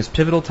 During this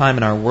pivotal time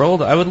in our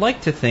world, I would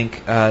like to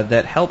think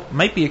that help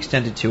might be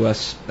extended to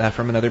us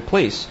from another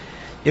place.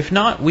 If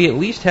not, we at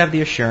least have the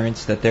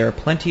assurance that there are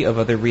plenty of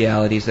other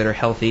realities that are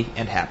healthy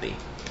and happy.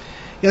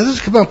 Yeah, this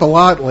has come up a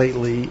lot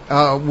lately.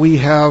 We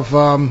have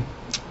a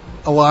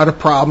lot of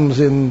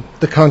problems in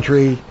the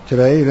country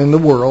today and in the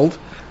world.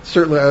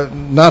 Certainly,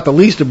 not the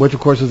least of which, of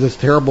course, is this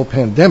terrible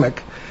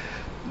pandemic.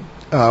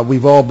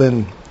 We've all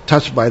been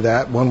touched by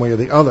that one way or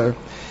the other.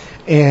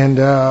 And,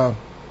 I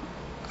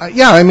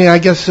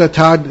guess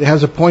Todd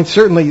has a point.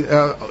 Certainly,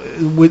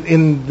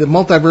 in the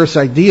multiverse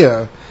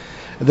idea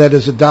that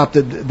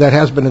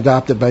has been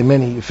adopted by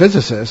many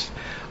physicists,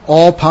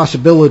 all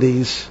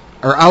possibilities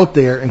are out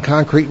there in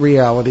concrete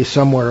reality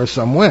somewhere or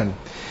somewhen.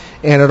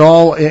 And it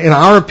all, in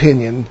our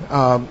opinion,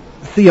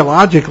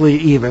 theologically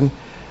even,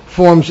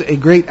 forms a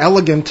great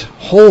elegant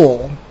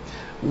whole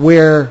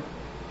where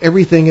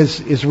everything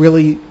is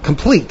really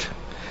complete.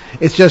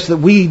 It's just that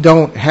we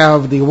don't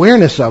have the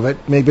awareness of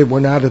it. Maybe we're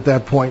not at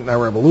that point in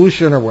our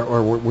evolution, or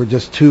we're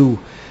just too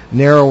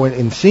narrow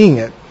in seeing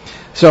it.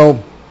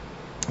 So,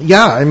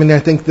 I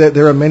think that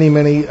there are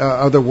many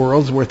other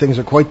worlds where things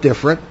are quite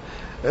different,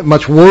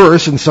 much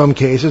worse in some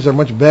cases, or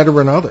much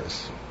better in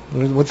others.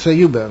 What say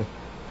you, Ben?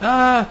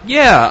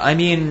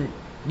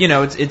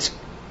 It's.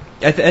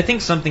 I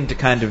think something to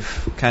kind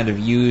of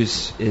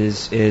use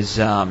is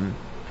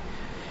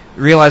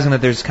realizing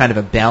that there's kind of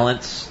a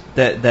balance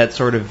that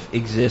sort of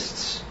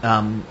exists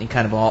in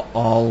kind of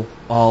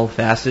all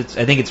facets.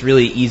 I think it's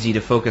really easy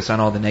to focus on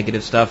all the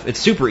negative stuff. It's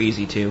super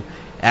easy to.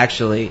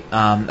 Actually,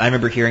 I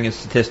remember hearing a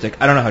statistic,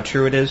 I don't know how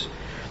true it is,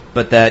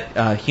 but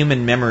that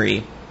human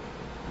memory,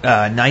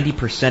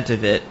 90%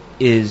 of it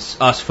is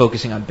us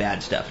focusing on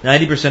bad stuff.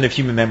 90% of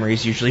human memory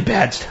is usually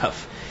bad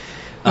stuff.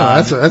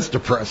 That's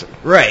depressing.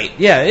 Right.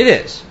 Yeah, it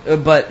is.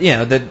 But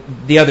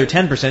the other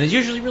 10% is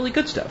usually really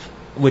good stuff,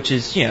 which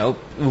is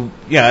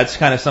it's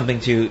kind of something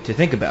to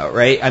think about,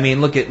 right? I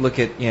mean, look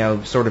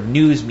at sort of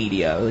news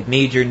media, like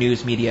major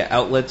news media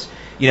outlets.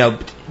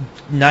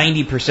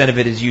 90% of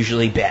it is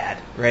usually bad,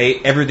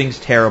 right? Everything's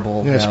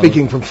terrible. Yeah,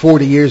 speaking from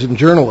 40 years in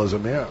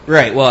journalism, yeah.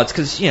 Right. Well, it's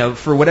because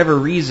for whatever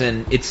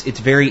reason, it's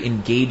very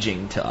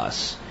engaging to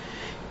us,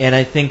 and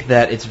I think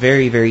that it's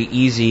very, very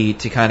easy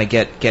to kind of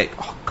get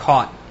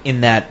caught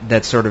in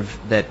that sort of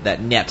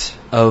that net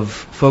of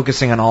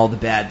focusing on all the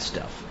bad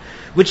stuff.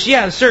 Which,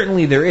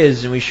 certainly there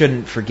is, and we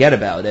shouldn't forget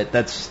about it.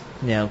 That's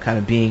kind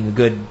of being a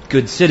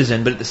good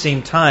citizen, but at the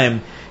same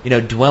time,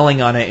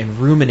 dwelling on it and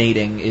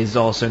ruminating is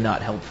also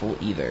not helpful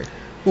either.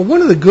 Well,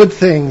 one of the good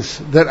things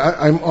that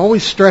I'm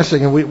always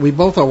stressing, and we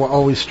both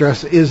always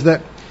stress, is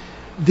that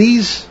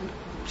these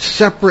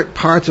separate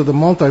parts of the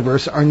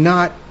multiverse are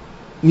not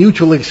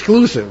mutually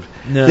exclusive.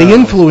 No. They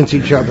influence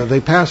each other.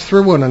 They pass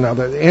through one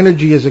another.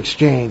 Energy is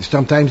exchanged.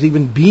 Sometimes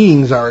even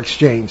beings are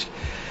exchanged.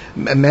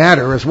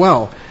 Matter as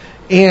well.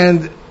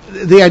 And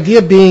the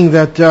idea being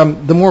that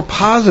the more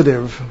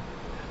positive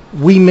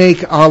we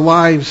make our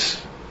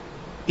lives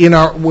in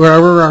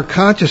wherever our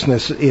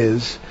consciousness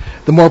is,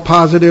 the more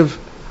positive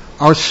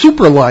our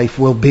super life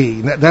will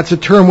be. That's a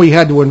term we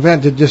had to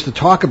invent just to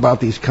talk about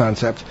these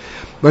concepts.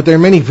 But there are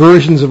many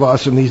versions of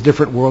us in these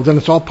different worlds, and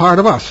it's all part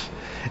of us.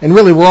 And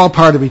really, we're all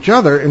part of each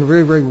other in a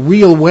very, very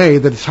real way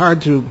that it's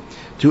hard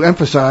to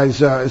emphasize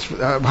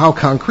how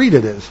concrete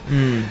it is.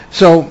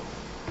 So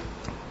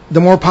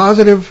the more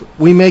positive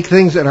we make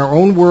things in our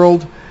own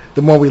world,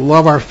 the more we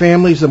love our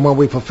families, the more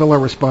we fulfill our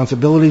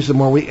responsibilities, the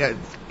more we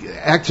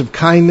acts of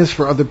kindness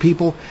for other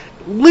people.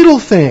 Little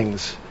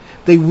things,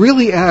 they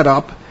really add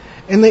up,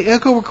 and they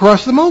echo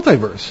across the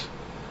multiverse.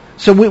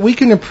 So we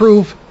can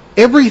improve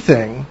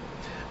everything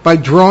by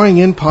drawing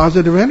in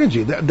positive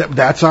energy.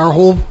 That's our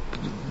whole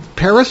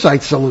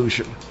parasite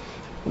solution.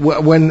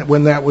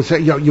 When that was,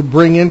 you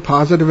bring in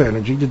positive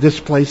energy to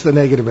displace the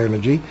negative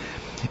energy.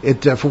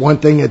 It, for one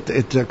thing,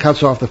 it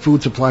cuts off the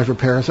food supply for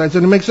parasites,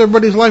 and it makes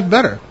everybody's life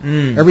better,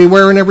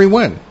 everywhere and every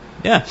when.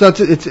 Yeah. So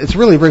it's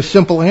really a very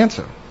simple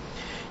answer.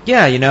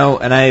 Yeah,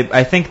 and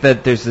I think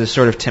that there's this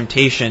sort of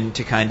temptation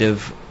to kind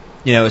of,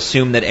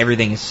 assume that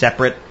everything is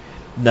separate,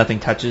 nothing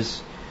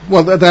touches.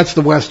 Well, that's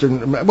the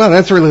Western. Well,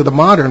 that's really the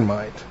modern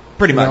mind.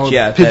 Pretty much,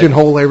 yeah.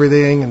 Pigeonhole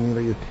everything,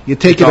 and you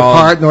take it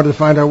apart in order to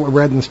find out what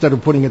read instead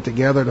of putting it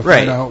together to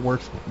find out how it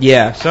works.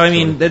 Yeah. So I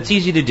mean, that's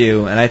easy to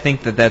do, and I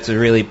think that that's a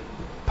really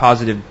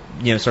positive,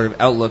 sort of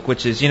outlook,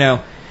 which is,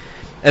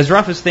 as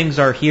rough as things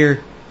are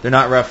here, they're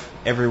not rough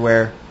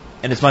everywhere,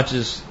 and as much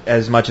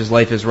as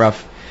life is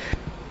rough,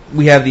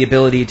 we have the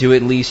ability to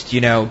at least,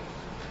 kind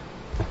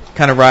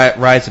of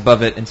rise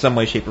above it in some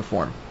way, shape, or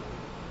form.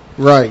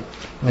 Right.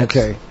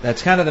 Okay.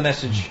 That's kind of the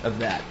message of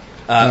that.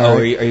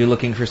 Right. Are you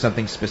looking for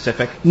something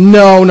specific?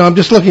 No, I'm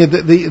just looking at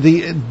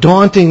the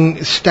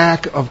daunting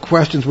stack of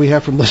questions we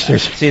have from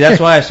listeners. See, that's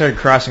why I started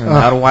crossing them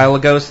out a while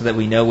ago, so that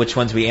we know which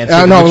ones we answered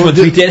and which ones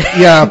we did.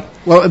 Yeah,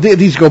 well,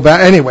 these go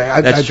back. Anyway,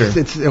 that's true.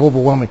 It's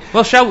overwhelming.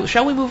 Well,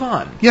 shall we move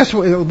on? Yes,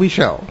 we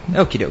shall.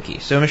 Okie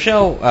dokie. So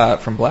Michelle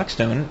from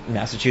Blackstone,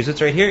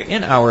 Massachusetts, right here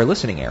in our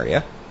listening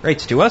area,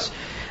 writes to us.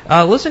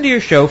 Listened to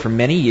your show for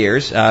many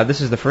years.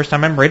 This is the first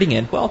time I'm writing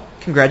in. Well,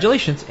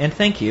 congratulations and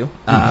thank you.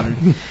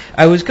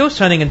 I was ghost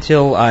hunting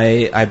until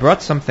I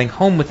brought something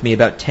home with me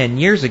about 10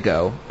 years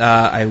ago.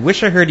 I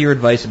wish I heard your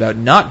advice about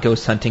not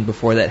ghost hunting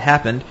before that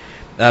happened,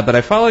 but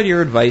I followed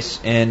your advice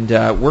and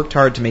worked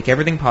hard to make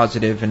everything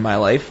positive in my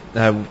life.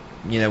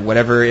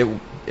 Whatever it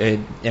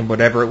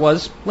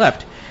was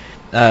left.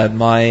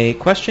 My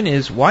question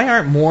is, why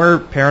aren't more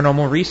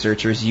paranormal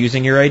researchers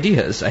using your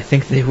ideas? I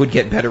think they would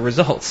get better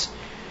results.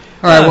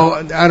 All right.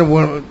 Well, I don't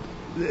want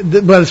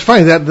to, but it's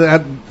funny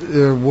that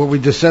what we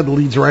just said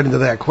leads right into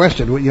that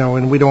question.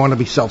 And we don't want to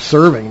be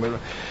self-serving,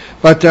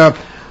 but no,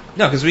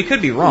 because we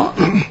could be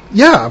wrong.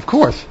 Yeah, of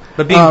course.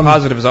 But being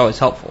positive is always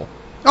helpful.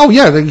 Oh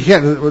yeah, you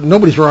can't.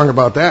 Nobody's wrong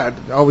about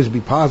that. Always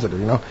be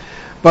positive,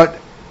 But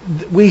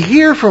we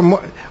hear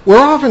we're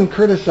often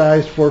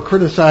criticized for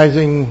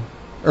criticizing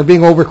or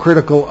being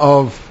overcritical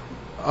of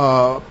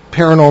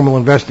paranormal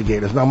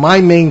investigators. Now, my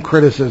main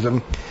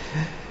criticism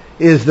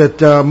is that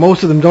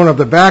most of them don't have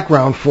the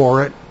background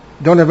for it,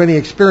 don't have any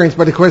experience.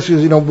 But the question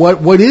is,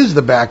 what is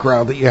the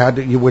background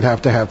that you would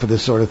have to have for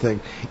this sort of thing?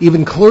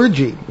 Even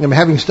clergy,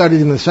 having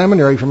studied in the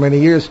seminary for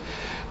many years,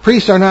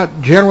 priests are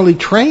not generally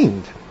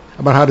trained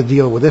about how to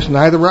deal with this.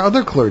 Neither are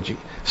other clergy.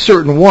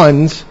 Certain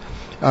ones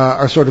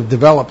are sort of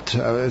developed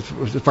as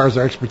far as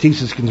their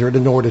expertise is concerned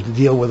in order to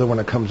deal with it when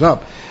it comes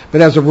up.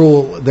 But as a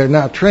rule, they're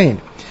not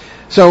trained.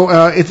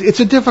 So it's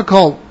a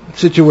difficult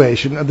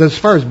situation. As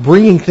far as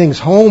bringing things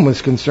home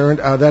is concerned,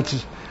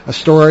 that's a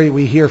story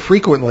we hear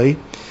frequently.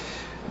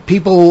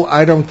 People,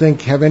 I don't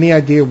think, have any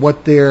idea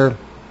what they're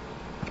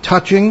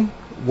touching,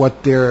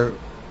 what they're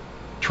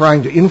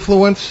trying to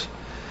influence.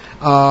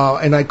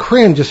 And I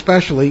cringe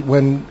especially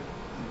when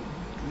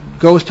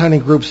ghost hunting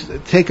groups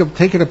take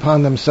it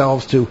upon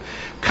themselves to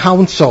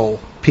counsel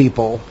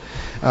people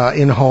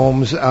in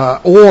homes,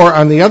 or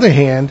on the other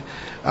hand,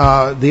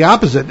 the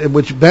opposite,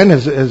 which Ben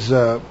has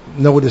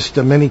noticed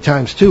many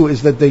times too,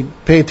 is that they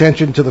pay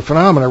attention to the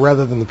phenomena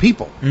rather than the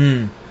people.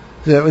 And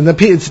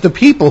it's the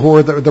people who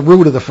are the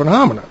root of the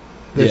phenomena.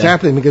 It's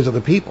happening because of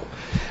the people.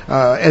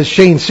 As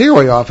Shane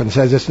Seroy often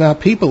says, it's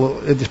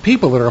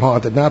people that are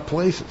haunted, not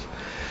places.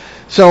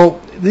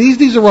 So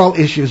these are all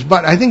issues,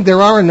 but I think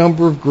there are a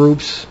number of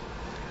groups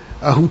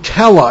who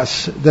tell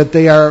us that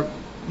they are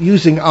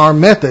using our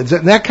methods,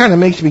 and that kind of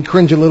makes me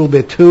cringe a little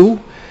bit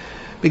too,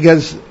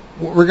 because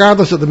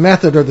regardless of the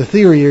method or the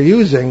theory you're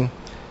using,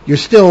 you're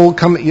still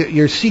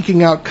you're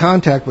seeking out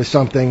contact with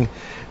something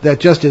that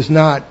just is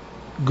not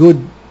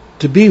good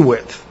to be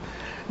with.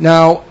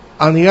 Now,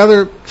 on the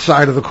other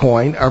side of the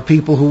coin are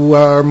people who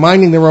are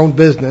minding their own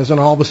business, and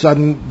all of a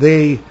sudden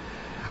they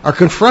are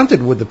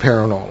confronted with the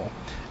paranormal.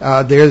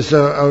 There's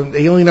an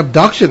alien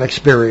abduction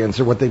experience,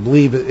 or what they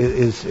believe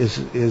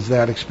is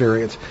that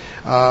experience.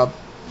 A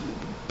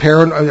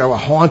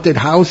haunted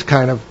house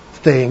kind of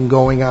thing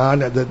going on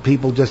that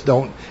people just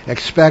don't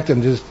expect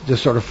and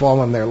just sort of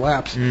fall in their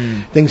laps.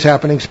 Things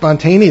happening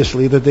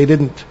spontaneously that they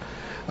didn't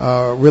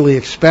really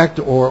expect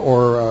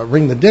or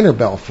ring the dinner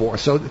bell for.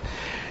 So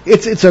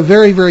it's a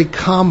very, very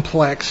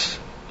complex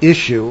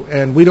issue,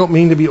 and we don't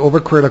mean to be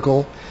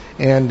overcritical.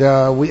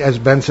 And we, as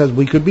Ben says,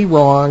 we could be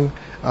wrong.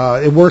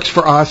 It works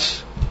for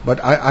us,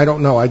 but I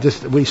don't know.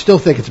 We still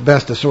think it's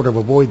best to sort of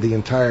avoid the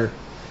entire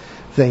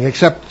thing.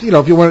 Except,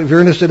 if you're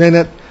interested in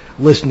it,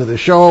 listen to the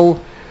show.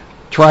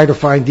 Try to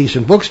find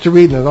decent books to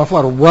read. And there's an awful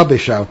lot of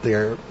rubbish out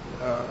there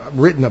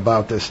written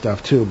about this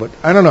stuff too. But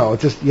I don't know.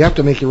 It's just you have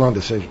to make your own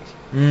decisions.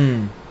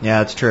 Yeah,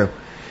 that's true.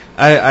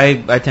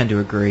 I tend to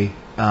agree.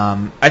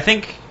 I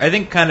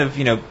think kind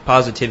of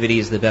positivity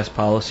is the best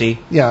policy.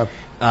 Yeah.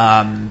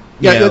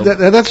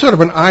 That's sort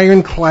of an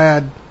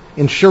ironclad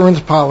insurance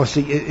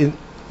policy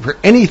for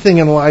anything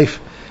in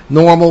life,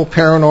 normal,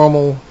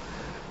 paranormal,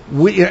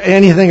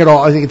 anything at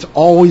all. I think it's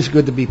always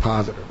good to be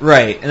positive.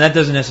 Right, and that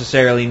doesn't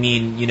necessarily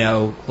mean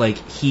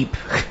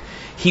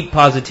heap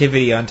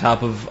positivity on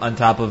top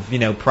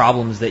of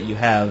problems that you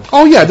have.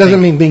 Oh yeah, it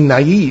doesn't mean being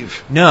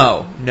naive.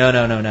 No.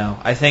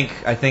 I think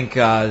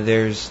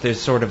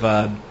there's sort of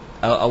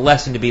a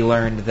lesson to be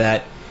learned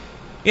that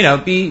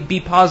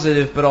be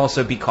positive, but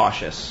also be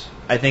cautious.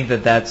 I think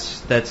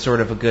that's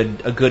sort of a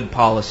good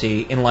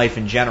policy in life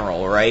in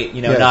general, right?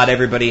 Yes. Not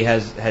everybody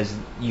has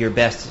your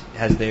best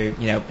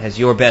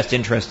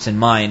interests in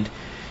mind,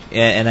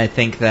 and I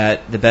think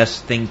that the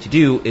best thing to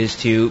do is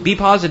to be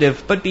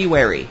positive but be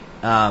wary.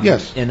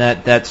 Yes, and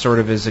that sort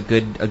of is a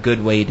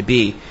good way to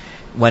be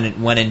when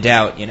in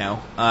doubt,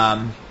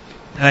 And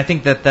I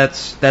think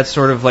that's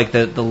sort of like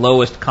the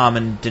lowest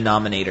common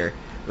denominator,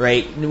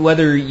 right?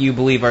 Whether you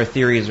believe our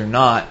theories or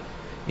not,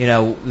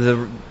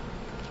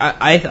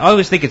 I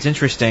always think it's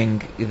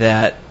interesting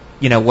that,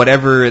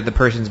 whatever the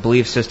person's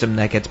belief system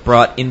that gets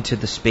brought into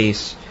the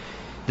space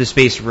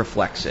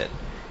reflects it.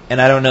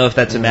 And I don't know if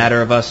that's a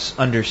matter of us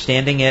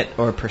understanding it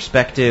or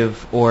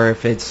perspective, or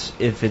if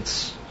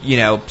it's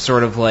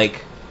sort of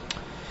like,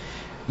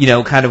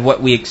 kind of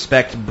what we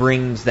expect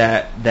brings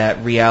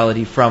that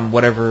reality from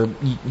whatever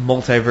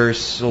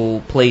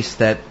multiversal place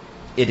that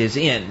it is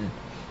in,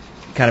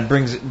 kind of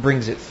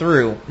brings it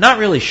through. Not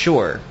really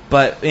sure,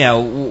 but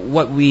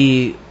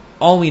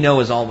all we know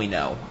is all we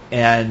know,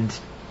 and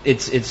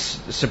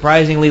it's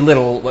surprisingly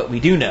little what we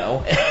do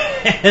know,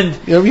 and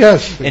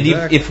yes, and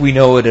exactly. if we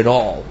know it at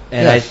all,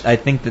 and yes. I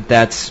think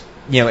that's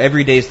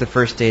every day is the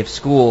first day of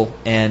school,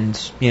 and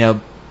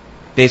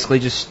basically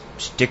just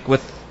stick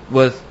with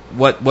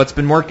what's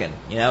been working.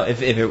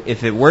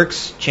 If it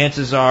works,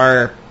 chances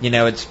are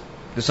there's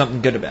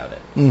something good about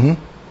it.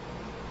 Mm-hmm.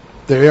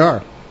 There you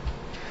are.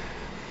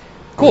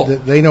 Cool.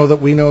 They know that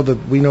we know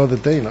that we know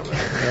that they know that.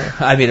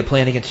 Yeah. I made a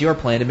plan against your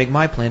plan to make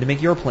my plan to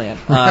make your plan.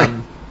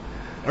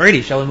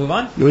 Alrighty, shall we move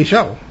on? We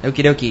shall.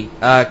 Okie dokie.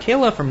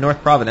 Kayla from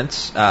North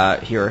Providence,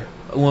 here,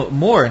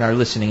 more in our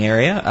listening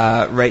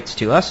area, writes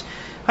to us.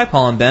 Hi,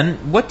 Paul and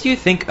Ben. What do you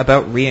think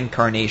about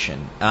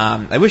reincarnation?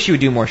 I wish you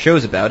would do more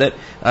shows about it.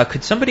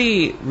 Could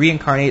somebody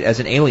reincarnate as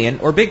an alien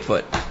or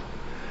Bigfoot?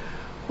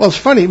 Well, it's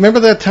funny.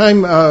 Remember that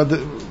time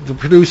the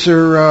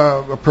producer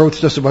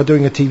approached us about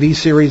doing a TV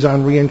series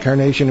on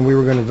reincarnation, and we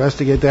were going to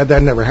investigate that?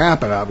 That never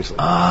happened, obviously.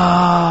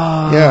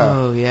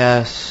 Oh,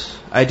 yes.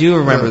 I do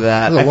remember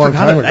that.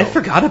 I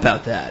forgot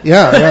about that.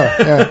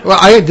 Yeah. Well,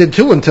 I did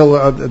too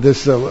until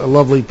this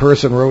lovely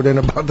person wrote in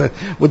about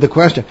with the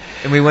question.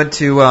 And we went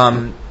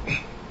to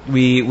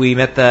we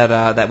met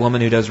that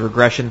woman who does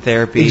regression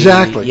therapy.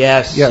 Exactly.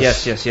 Yes.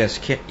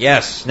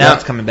 Now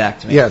it's coming back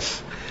to me.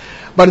 Yes.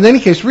 But in any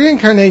case,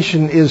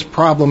 reincarnation is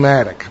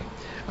problematic.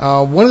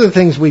 One of the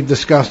things we've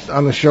discussed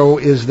on the show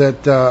is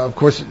that, of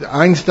course,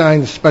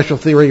 Einstein's special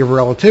theory of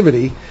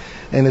relativity,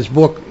 in his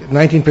book,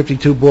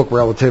 1952 book,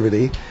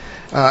 Relativity,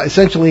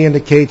 essentially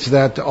indicates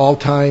that all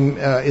time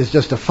is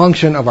just a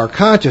function of our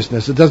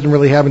consciousness. It doesn't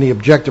really have any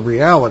objective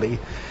reality.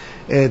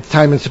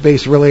 Time and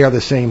space really are the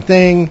same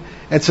thing,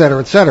 et cetera,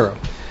 et cetera.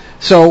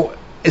 So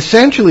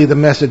essentially the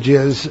message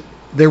is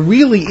there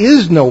really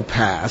is no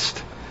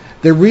past,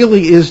 there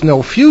really is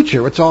no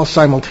future. It's all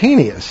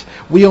simultaneous.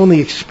 We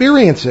only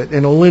experience it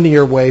in a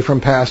linear way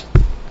from past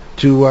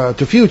to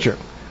future.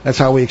 That's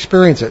how we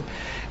experience it.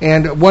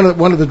 And one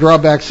of the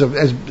drawbacks of,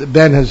 as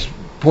Ben has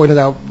pointed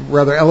out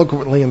rather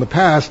eloquently in the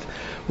past,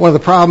 one of the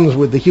problems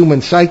with the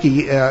human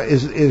psyche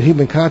is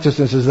human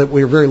consciousness is that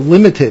we're very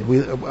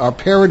limited. Our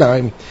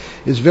paradigm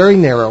is very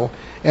narrow,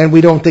 and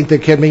we don't think there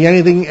can be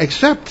anything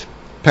except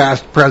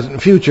past, present,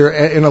 and future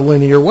in a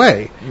linear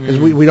way, because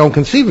we don't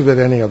conceive of it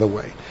any other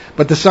way.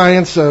 But the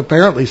science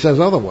apparently says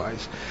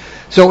otherwise.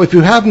 So if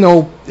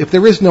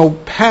there is no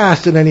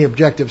past in any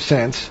objective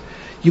sense,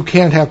 you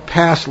can't have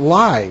past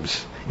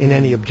lives in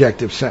any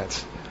objective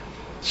sense.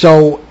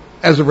 So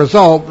as a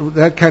result,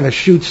 that kind of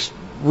shoots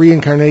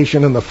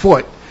reincarnation in the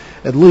foot,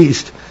 at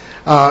least.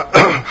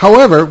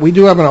 However, we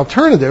do have an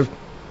alternative.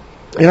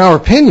 In our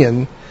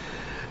opinion,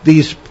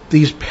 these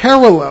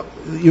parallel,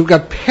 you've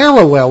got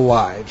parallel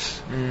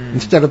lives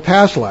instead of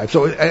past lives.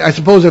 So I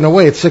suppose in a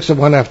way it's 6 of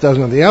one, half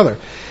dozen of the other.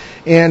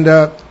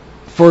 And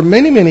for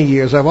many, many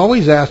years, I've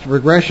always asked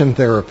regression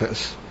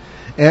therapists.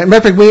 And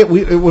matter of fact,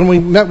 when we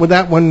met with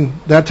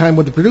that time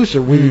with the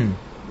producer, we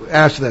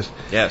asked this.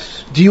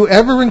 Yes. Do you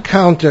ever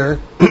encounter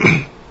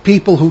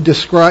people who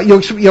describe,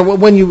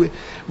 when you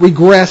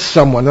regress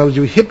someone, in other words,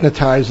 you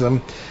hypnotize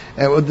them,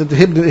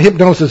 the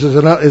hypnosis is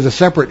a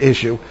separate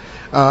issue,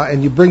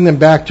 and you bring them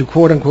back to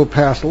quote-unquote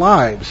past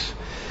lives.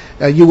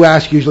 You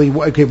ask usually,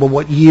 okay, well,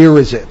 what year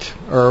is it?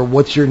 Or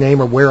what's your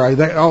name? Or where are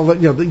they? All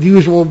the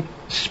usual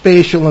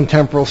spatial and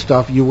temporal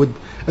stuff you would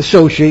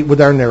associate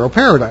with our narrow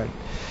paradigm.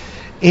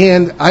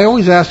 And I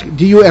always ask,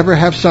 do you ever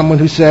have someone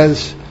who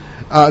says,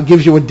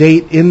 gives you a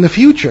date in the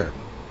future?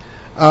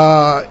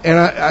 And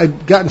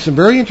I've gotten some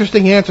very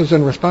interesting answers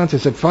in response. I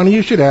said, funny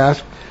you should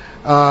ask.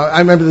 I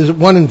remember there's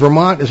one in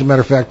Vermont, as a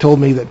matter of fact, told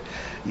me that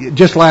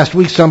just last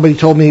week somebody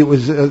told me it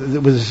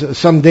was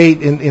some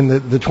date in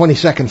the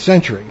 22nd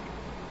century.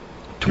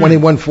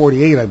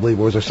 2148, I believe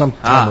it was, or some.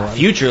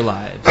 Future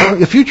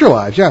lives. Future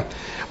lives, yeah.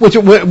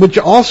 Which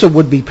also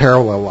would be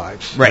parallel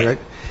lives. Right?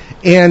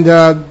 And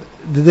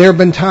there have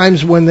been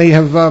times when they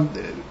have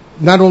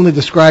not only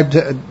described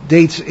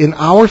dates in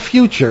our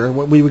future,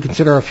 what we would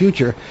consider our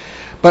future,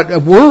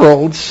 but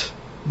worlds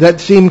that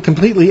seem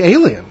completely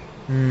alien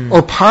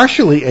or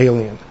partially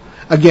alien.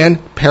 Again,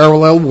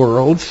 parallel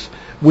worlds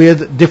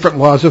with different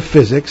laws of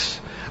physics,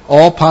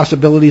 all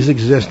possibilities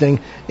existing.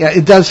 Yeah,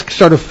 it does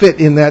sort of fit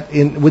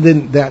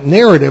within that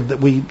narrative that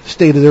we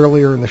stated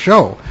earlier in the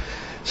show.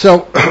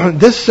 So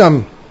this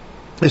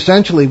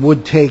essentially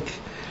would take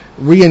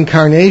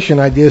reincarnation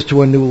ideas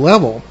to a new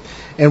level,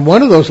 and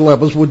one of those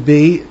levels would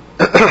be,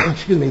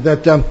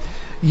 that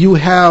you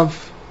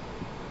have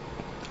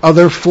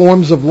other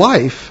forms of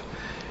life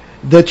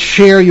that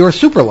share your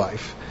super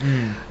life.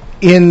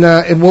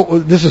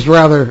 This is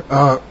rather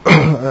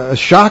a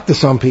shock to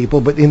some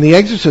people, but in the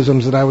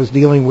exorcisms that I was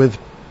dealing with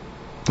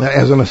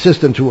as an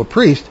assistant to a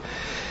priest,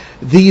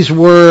 these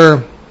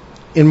were,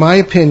 in my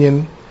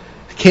opinion,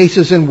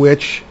 cases in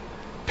which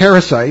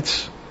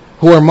parasites,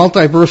 who are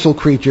multiversal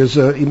creatures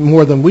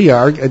more than we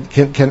are,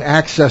 can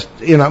access,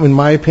 in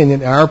my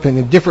opinion, in our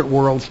opinion, different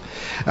worlds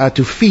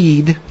to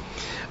feed,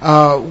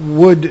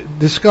 would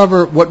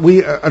discover what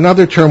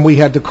another term we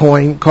had to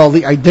coin called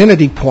the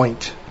identity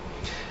point,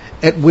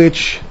 at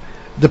which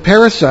the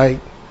parasite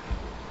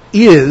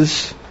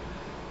is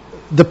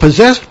the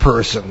possessed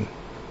person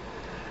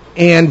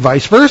and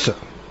vice versa.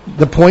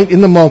 The point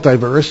in the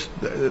multiverse,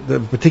 the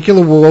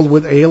particular world,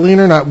 with alien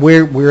or not,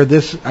 where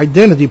this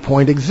identity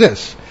point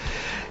exists.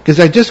 Because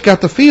I just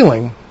got the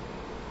feeling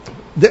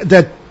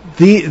that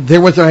there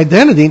was an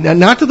identity,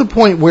 not to the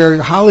point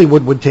where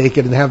Hollywood would take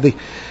it and have the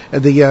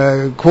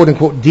quote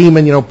unquote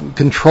demon,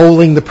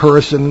 controlling the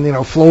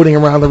person, floating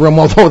around the room.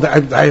 Although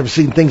I have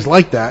seen things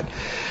like that,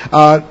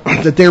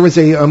 that there was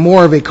a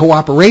more of a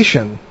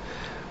cooperation,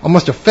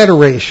 almost a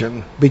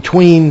federation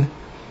between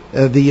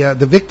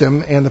the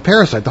victim and the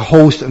parasite, the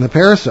host and the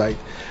parasite,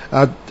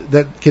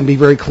 that can be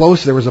very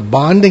close. There was a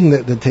bonding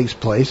that takes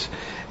place.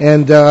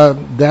 And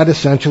that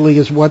essentially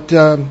is what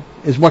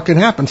can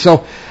happen.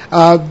 So,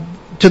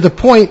 to the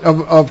point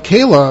of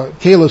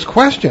Kayla's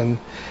question,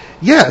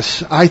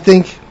 yes, I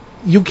think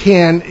you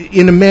can,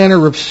 in a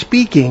manner of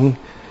speaking,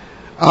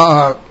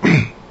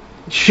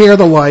 share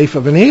the life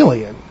of an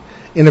alien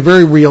in a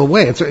very real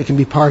way. It can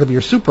be part of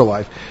your super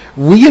life.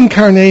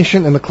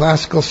 Reincarnation, in the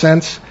classical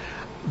sense,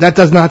 that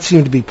does not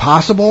seem to be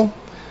possible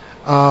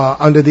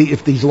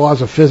if these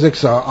laws of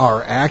physics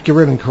are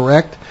accurate and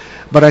correct.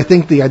 But I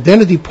think the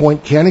identity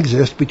point can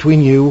exist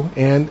between you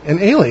and an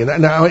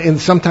alien. Now,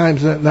 and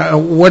sometimes,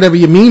 whatever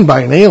you mean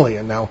by an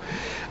alien. Now,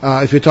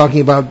 if you're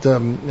talking about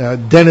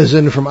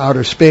denizen from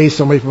outer space,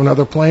 somebody from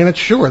another planet,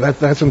 sure,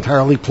 that's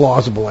entirely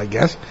plausible, I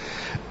guess.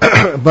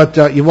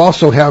 But you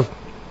also have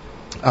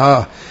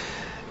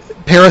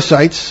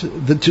parasites,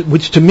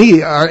 which to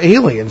me are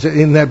aliens.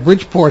 In that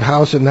Bridgeport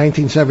house in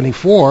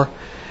 1974,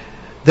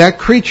 that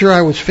creature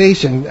I was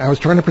facing, I was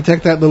trying to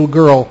protect that little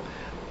girl.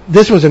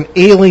 This was an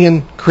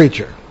alien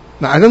creature.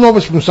 Now, I don't know if it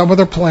was from some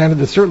other planet.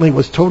 It certainly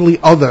was totally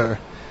other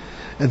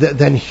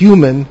than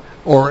human,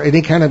 or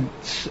any kind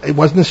of, it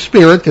wasn't a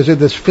spirit because of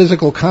this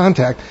physical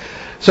contact.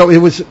 So it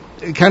was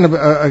kind of,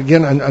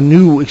 again, a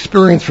new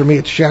experience for me.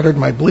 It shattered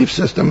my belief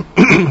system,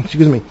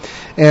 excuse me,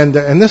 and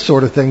this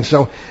sort of thing.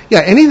 So,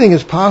 yeah, anything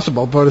is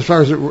possible, but as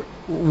far as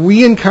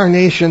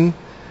reincarnation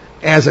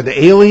as an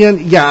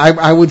alien, yeah,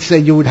 I would say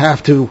you would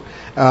have to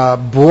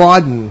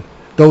broaden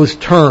those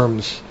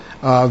terms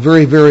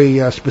very,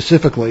 very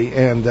specifically,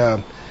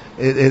 and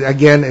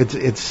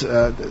it's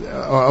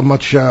a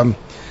much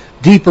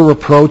deeper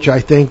approach, I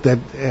think, that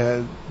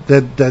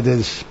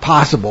is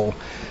possible.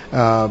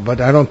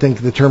 But I don't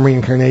think the term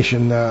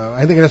reincarnation.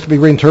 I think it has to be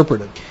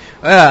reinterpreted.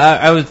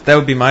 That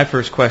would be my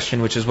first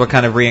question, which is what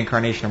kind of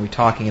reincarnation are we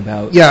talking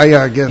about? Yeah.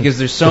 Again, because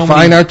there's so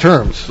define many, our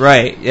terms.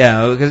 Right.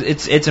 Yeah. Because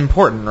it's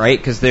important, right?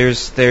 Because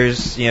there's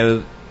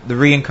the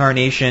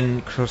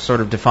reincarnation sort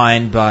of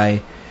defined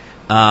by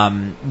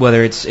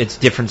whether it's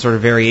different sort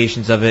of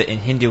variations of it in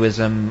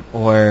Hinduism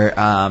or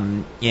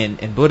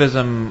in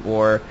Buddhism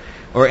or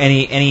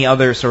any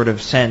other sort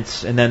of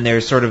sense, and then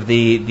there's sort of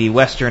the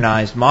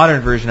westernized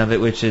modern version of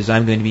it, which is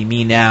I'm going to be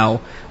me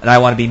now and I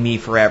want to be me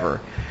forever.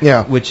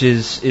 Yeah. Which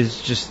is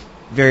just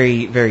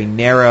very, very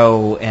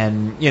narrow,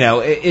 and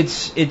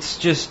it's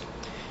just,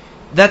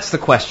 that's the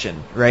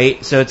question,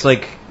 right? So it's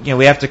like,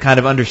 we have to kind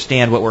of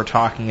understand what we're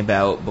talking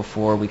about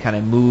before we kind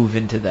of move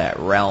into that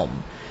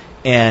realm.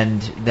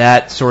 And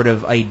that sort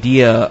of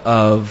idea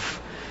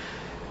of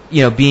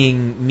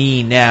being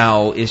me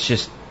now is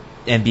just,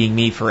 and being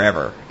me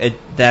forever.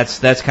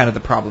 That's kind of the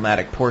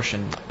problematic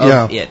portion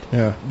of it.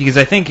 Yeah. Because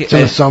I think it's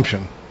an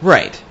assumption.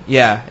 Right.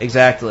 Yeah,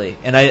 exactly.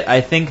 And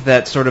I think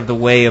that sort of the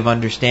way of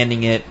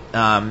understanding it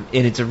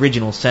in its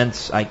original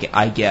sense,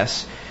 I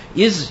guess,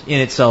 is in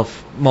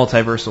itself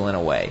multiversal in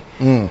a way.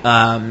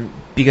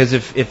 Because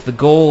if the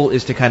goal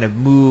is to kind of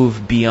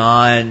move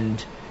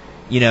beyond,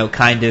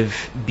 kind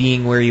of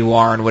being where you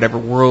are in whatever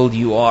world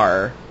you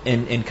are,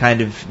 and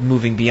kind of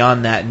moving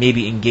beyond that,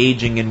 maybe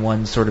engaging in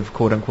one sort of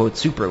quote-unquote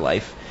super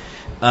life,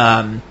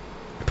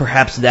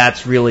 perhaps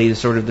that's really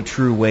sort of the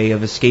true way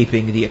of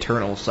escaping the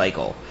eternal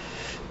cycle.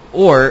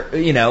 Or,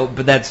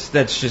 but that's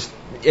just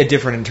a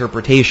different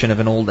interpretation of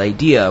an old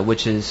idea,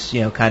 which is,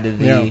 kind of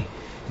the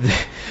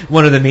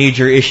one of the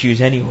major issues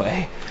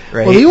anyway,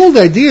 right? Well, the old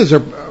ideas are,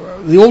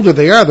 the older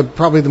they are,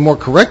 probably the more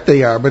correct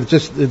they are, but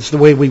it's the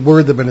way we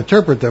word them and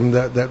interpret them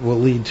that will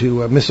lead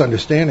to a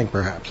misunderstanding,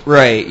 perhaps.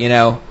 Right,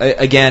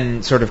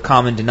 again, sort of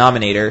common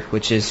denominator,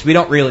 which is we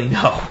don't really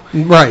know.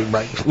 Right.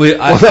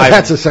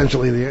 That's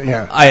essentially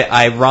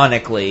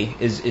ironically,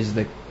 is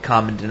the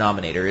common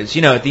denominator is,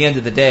 at the end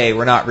of the day,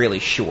 we're not really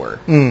sure.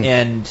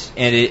 And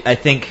I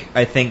think,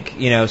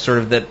 sort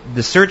of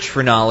the search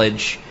for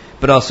knowledge,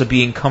 but also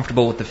being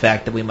comfortable with the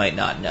fact that we might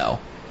not know.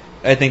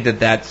 I think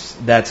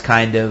that's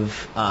kind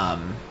of,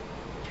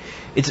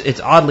 it's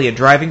oddly a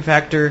driving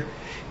factor,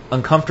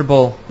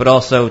 uncomfortable, but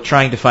also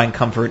trying to find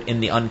comfort in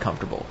the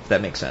uncomfortable, if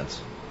that makes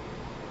sense.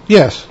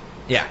 Yes.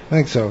 Yeah. I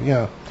think so,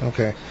 yeah.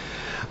 Okay.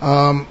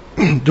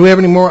 Do we have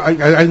any more? I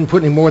didn't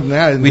put any more than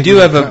that. We do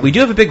have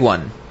a big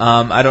one.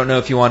 I don't know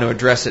if you want to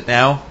address it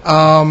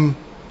now.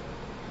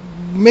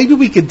 Maybe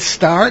we could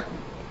start.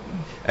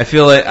 I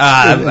feel like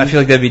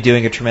that'd be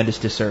doing a tremendous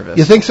disservice.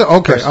 You think so?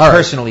 Okay. All right.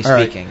 Personally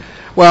speaking. Right.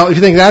 Well, if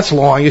you think that's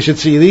long, you should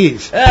see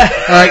these. All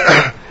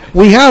right.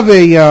 We have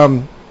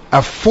a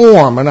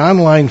form, an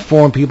online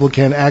form people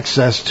can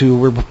access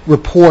to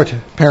report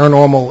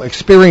paranormal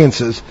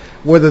experiences,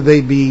 whether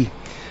they be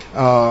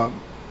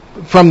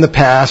from the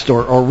past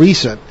or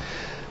recent.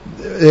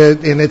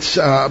 And it's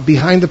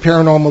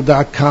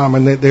behindtheparanormal.com,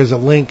 and there's a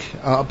link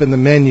up in the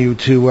menu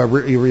to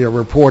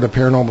report a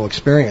paranormal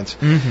experience.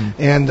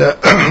 And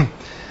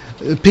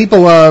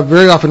people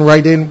very often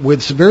write in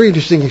with some very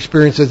interesting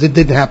experiences. It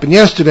didn't happen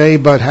yesterday,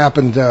 but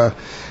happened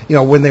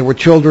when they were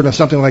children or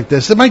something like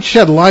this. It might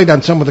shed light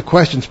on some of the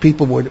questions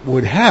people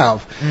would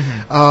have.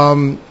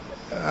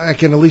 I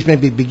can at least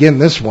maybe begin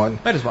this one.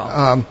 Might as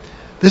well.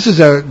 This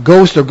is a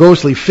ghost or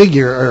ghostly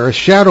figure or a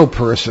shadow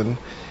person,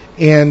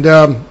 and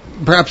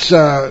perhaps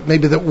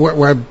maybe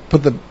where I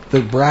put the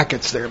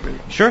brackets there.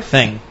 Sure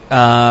thing.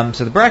 So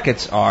the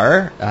brackets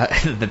are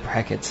the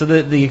brackets. So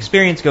the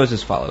experience goes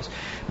as follows: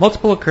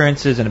 multiple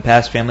occurrences in a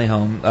past family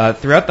home.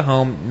 Throughout the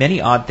home, many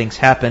odd things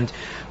happened,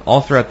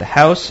 all throughout the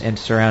house and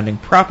surrounding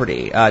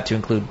property, to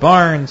include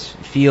barns,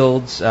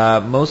 fields,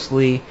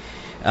 mostly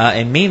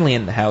and mainly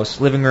in the house.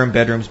 Living room,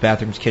 bedrooms,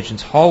 bathrooms,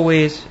 kitchens,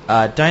 hallways,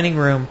 dining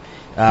room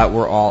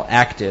were all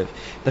active.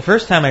 The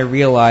first time I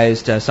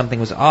realized something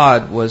was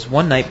odd was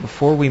one night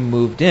before we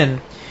moved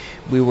in.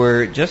 We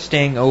were just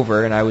staying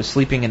over, and I was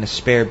sleeping in a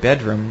spare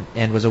bedroom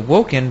and was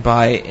awoken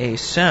by a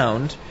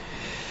sound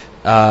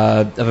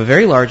of a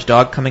very large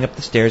dog coming up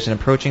the stairs and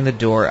approaching the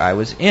door I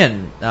was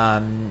in.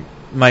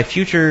 My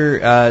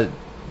future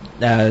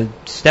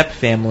step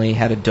family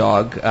had a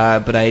dog,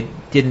 but I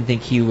didn't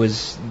think he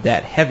was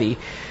that heavy.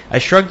 I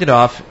shrugged it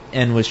off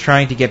and was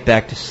trying to get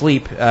back to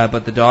sleep,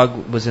 but the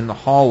dog was in the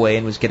hallway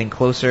and was getting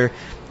closer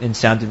and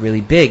sounded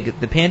really big.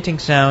 The panting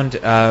sound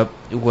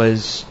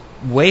was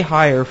way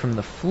higher from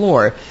the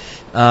floor,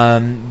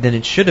 than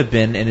it should have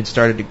been, and it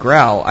started to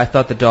growl. I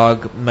thought the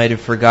dog might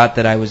have forgot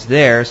that I was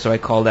there, so I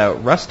called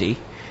out Rusty.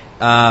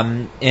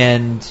 When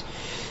I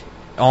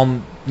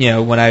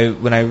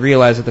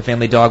realized that the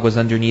family dog was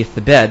underneath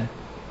the bed,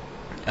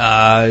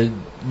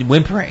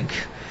 whimpering,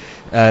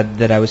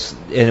 and it was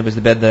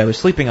the bed that I was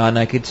sleeping on,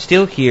 I could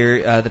still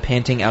hear the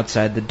panting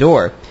outside the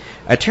door.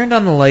 I turned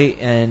on the light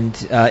and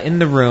in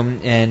the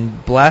room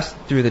and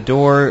blasted through the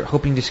door,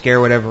 hoping to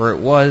scare whatever it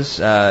was,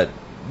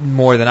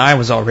 more than I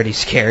was already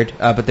scared,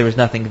 but there was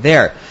nothing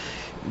there.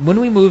 When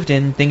we moved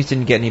in, things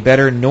didn't get any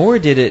better, nor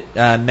did it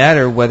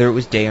matter whether it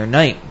was day or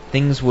night.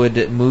 Things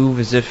would move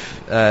as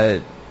if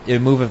it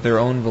would move of their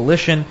own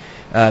volition.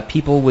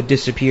 People would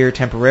disappear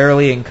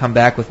temporarily and come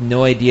back with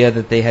no idea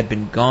that they had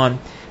been gone.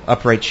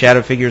 Upright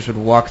shadow figures would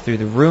walk through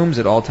the rooms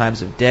at all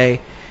times of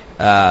day,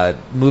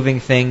 moving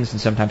things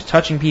and sometimes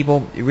touching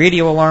people.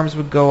 Radio alarms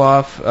would go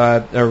off.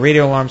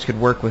 Radio alarms could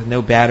work with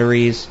no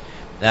batteries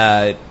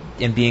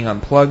and being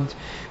unplugged.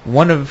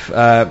 One of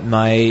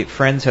my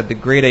friends had the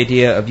great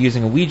idea of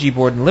using a Ouija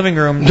board in the living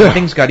room.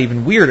 Things got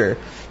even weirder.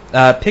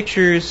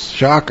 Pictures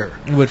Shocker.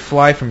 would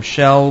fly from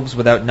shelves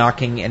without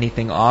knocking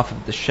anything off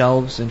of the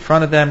shelves in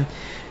front of them.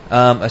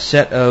 A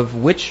set of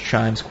witch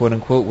chimes,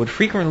 quote-unquote, would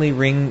frequently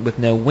ring with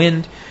no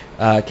wind.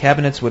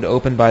 Cabinets would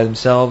open by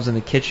themselves, and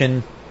the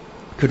kitchen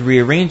could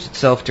rearrange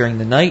itself during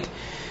the night.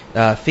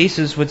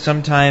 Faces would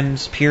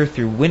sometimes peer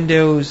through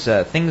windows.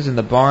 Things in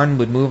the barn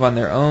would move on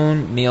their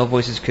own. Male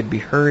voices could be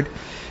heard.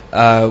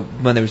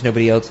 When there was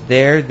nobody else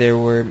there, there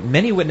were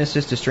many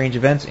witnesses to strange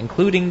events,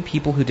 including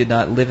people who did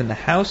not live in the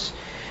house.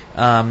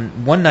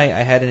 One night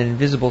I had an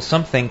invisible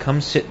something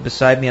come sit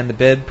beside me on the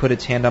bed, put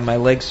its hand on my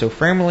leg so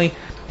firmly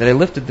that I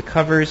lifted the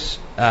covers,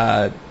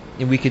 and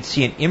we could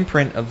see an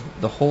imprint of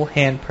the whole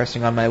hand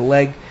pressing on my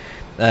leg.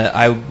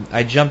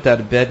 I jumped out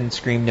of bed and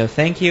screamed, "No,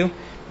 thank you."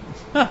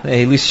 At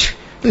least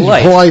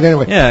polite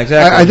anyway. Yeah,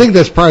 exactly. I think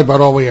that's probably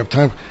about all we have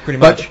time for. Pretty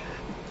much.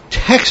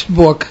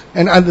 Textbook,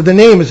 and the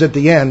name is at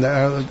the end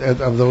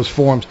of those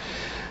forms.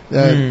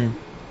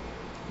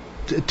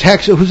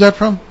 Text. Who's that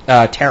from?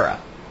 Tara.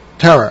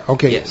 Tara.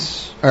 Okay.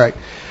 Yes. All right.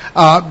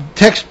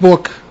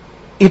 Textbook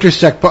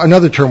intersect.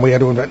 Another term we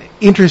had to invent.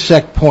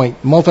 Intersect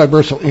point.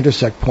 Multiversal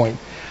intersect point.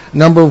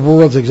 Number of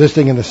worlds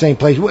existing in the same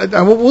place.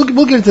 We'll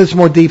get into this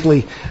more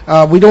deeply.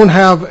 We don't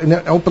have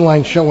an open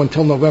line show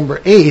until November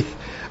 8th.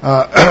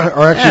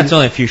 It's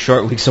only a few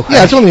short weeks away.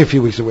 Yeah, it's only a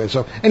few weeks away.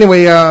 So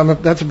anyway,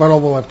 that's about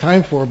all we'll have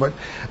time for. But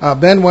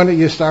Ben, why don't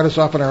you start us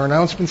off on our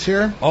announcements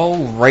here?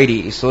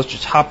 Alrighty, so let's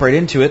just hop right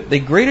into it. The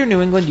Greater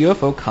New England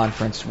UFO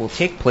Conference will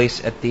take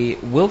place at the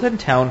Wilton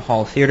Town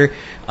Hall Theater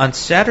on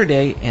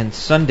Saturday and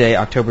Sunday,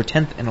 October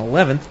 10th and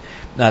 11th.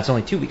 It's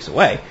only 2 weeks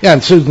away. Yeah,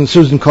 and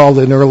Susan called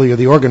in earlier,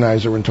 the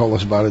organizer, and told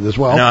us about it as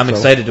well. I'm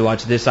excited to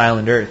watch This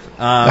Island Earth.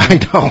 I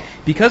know.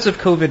 Because of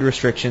COVID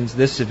restrictions,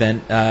 this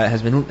event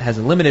has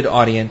a limited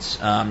audience.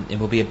 It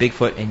will be a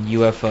Bigfoot and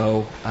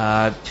UFO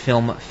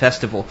film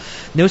festival.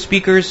 No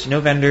speakers, no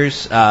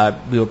vendors.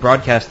 We will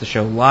broadcast the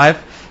show live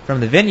from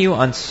the venue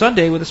on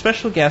Sunday with a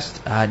special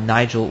guest,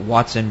 Nigel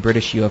Watson,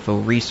 British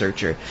UFO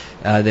researcher.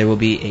 There will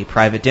be a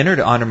private dinner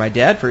to honor my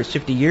dad for his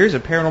 50 years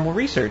of paranormal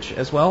research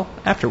as well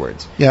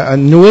afterwards. Yeah,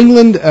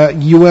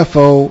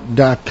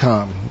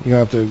 NewEnglandUFO.com. You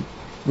have to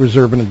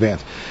reserve in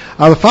advance.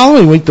 The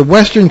following week, the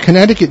Western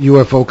Connecticut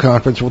UFO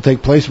Conference will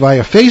take place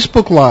via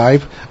Facebook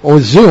Live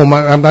or Zoom.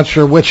 I'm not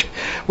sure which.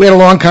 We had a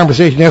long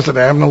conversation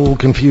yesterday. I'm a little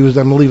confused.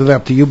 I'm going to leave it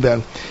up to you,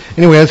 Ben.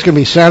 Anyway, it's going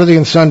to be Saturday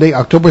and Sunday,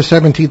 October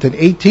 17th and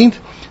 18th.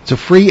 It's a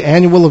free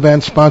annual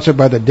event sponsored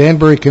by the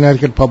Danbury,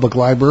 Connecticut Public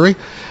Library.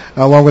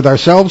 Along with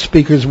ourselves,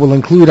 speakers will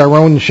include our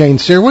own Shane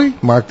Searway,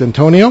 Mark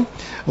D'Antonio,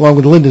 along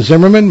with Linda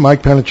Zimmerman,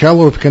 Mike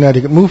Panicello of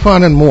Connecticut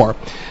MUFON, and more.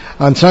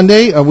 On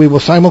Sunday, we will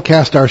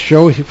simulcast our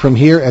show from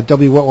here at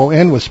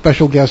WOON with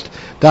special guest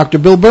Dr.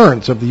 Bill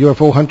Burns of the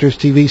UFO Hunters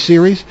TV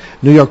series,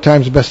 New York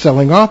Times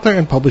bestselling author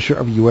and publisher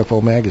of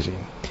UFO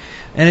Magazine.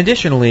 And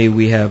additionally,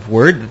 we have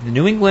word that the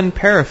New England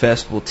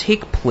Parafest will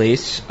take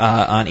place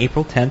on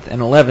April 10th and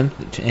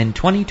 11th in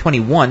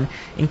 2021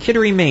 in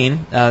Kittery,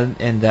 Maine,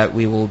 and that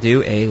we will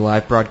do a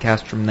live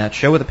broadcast from that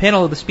show with a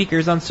panel of the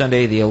speakers on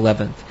Sunday the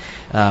 11th.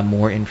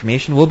 More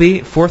information will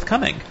be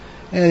forthcoming.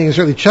 And you can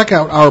certainly check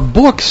out our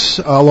books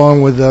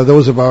along with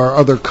those of our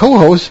other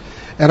co-hosts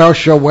at our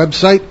show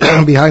website,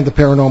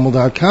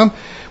 BehindTheParanormal.com.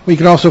 We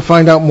can also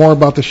find out more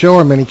about the show,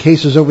 our many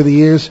cases over the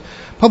years,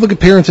 public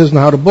appearances, and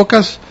how to book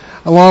us,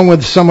 along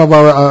with some of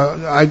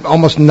our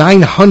almost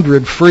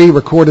 900 free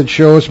recorded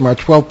shows from our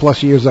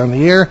 12-plus years on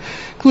the air,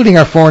 including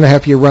our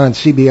 4.5-year run on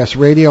CBS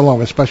Radio, along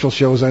with special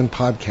shows and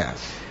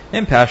podcasts.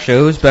 And past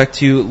shows back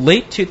to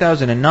late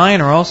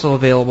 2009 are also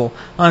available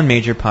on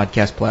major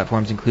podcast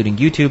platforms, including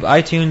YouTube,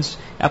 iTunes,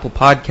 Apple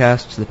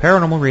Podcasts, the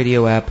Paranormal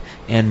Radio app,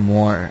 and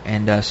more.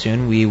 And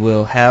soon we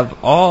will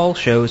have all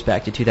shows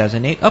back to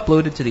 2008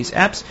 uploaded to these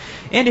apps.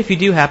 And if you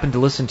do happen to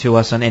listen to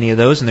us on any of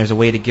those and there's a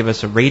way to give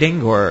us a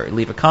rating or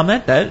leave a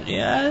comment,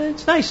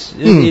 it's nice.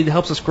 It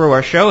helps us grow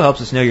our show, helps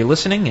us know you're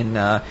listening,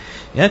 and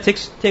take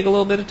a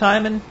little bit of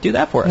time and do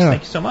that for us. Yeah.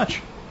 Thank you so much.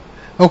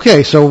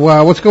 Okay, so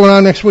what's going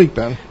on next week,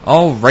 Ben?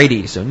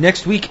 Alrighty, so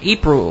next week,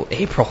 October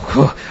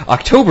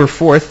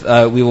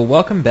 4th, we will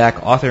welcome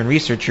back author and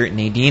researcher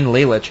Nadine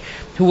Lalich,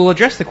 who will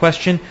address the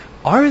question,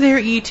 are there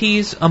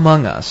ETs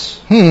among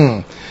us?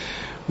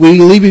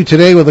 We leave you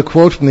today with a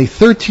quote from the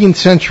 13th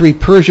century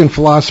Persian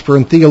philosopher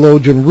and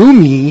theologian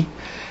Rumi.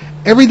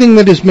 Everything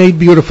that is made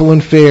beautiful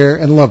and fair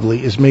and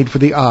lovely is made for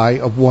the eye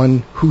of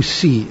one who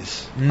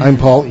sees. I'm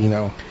Paul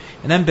Eno.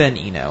 And I'm Ben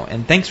Eno,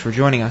 and thanks for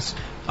joining us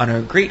on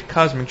our great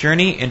cosmic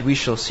journey, and we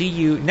shall see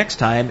you next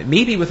time,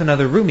 maybe with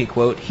another Rumi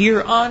quote,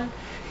 here on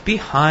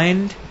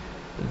Behind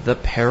the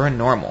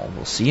Paranormal.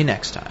 We'll see you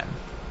next time.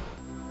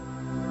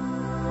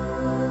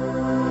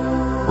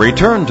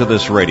 Return to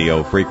this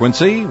radio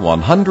frequency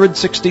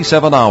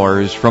 167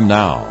 hours from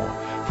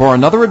now for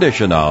another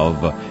edition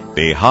of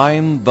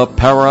Behind the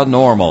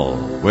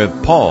Paranormal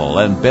with Paul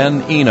and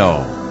Ben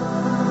Eno.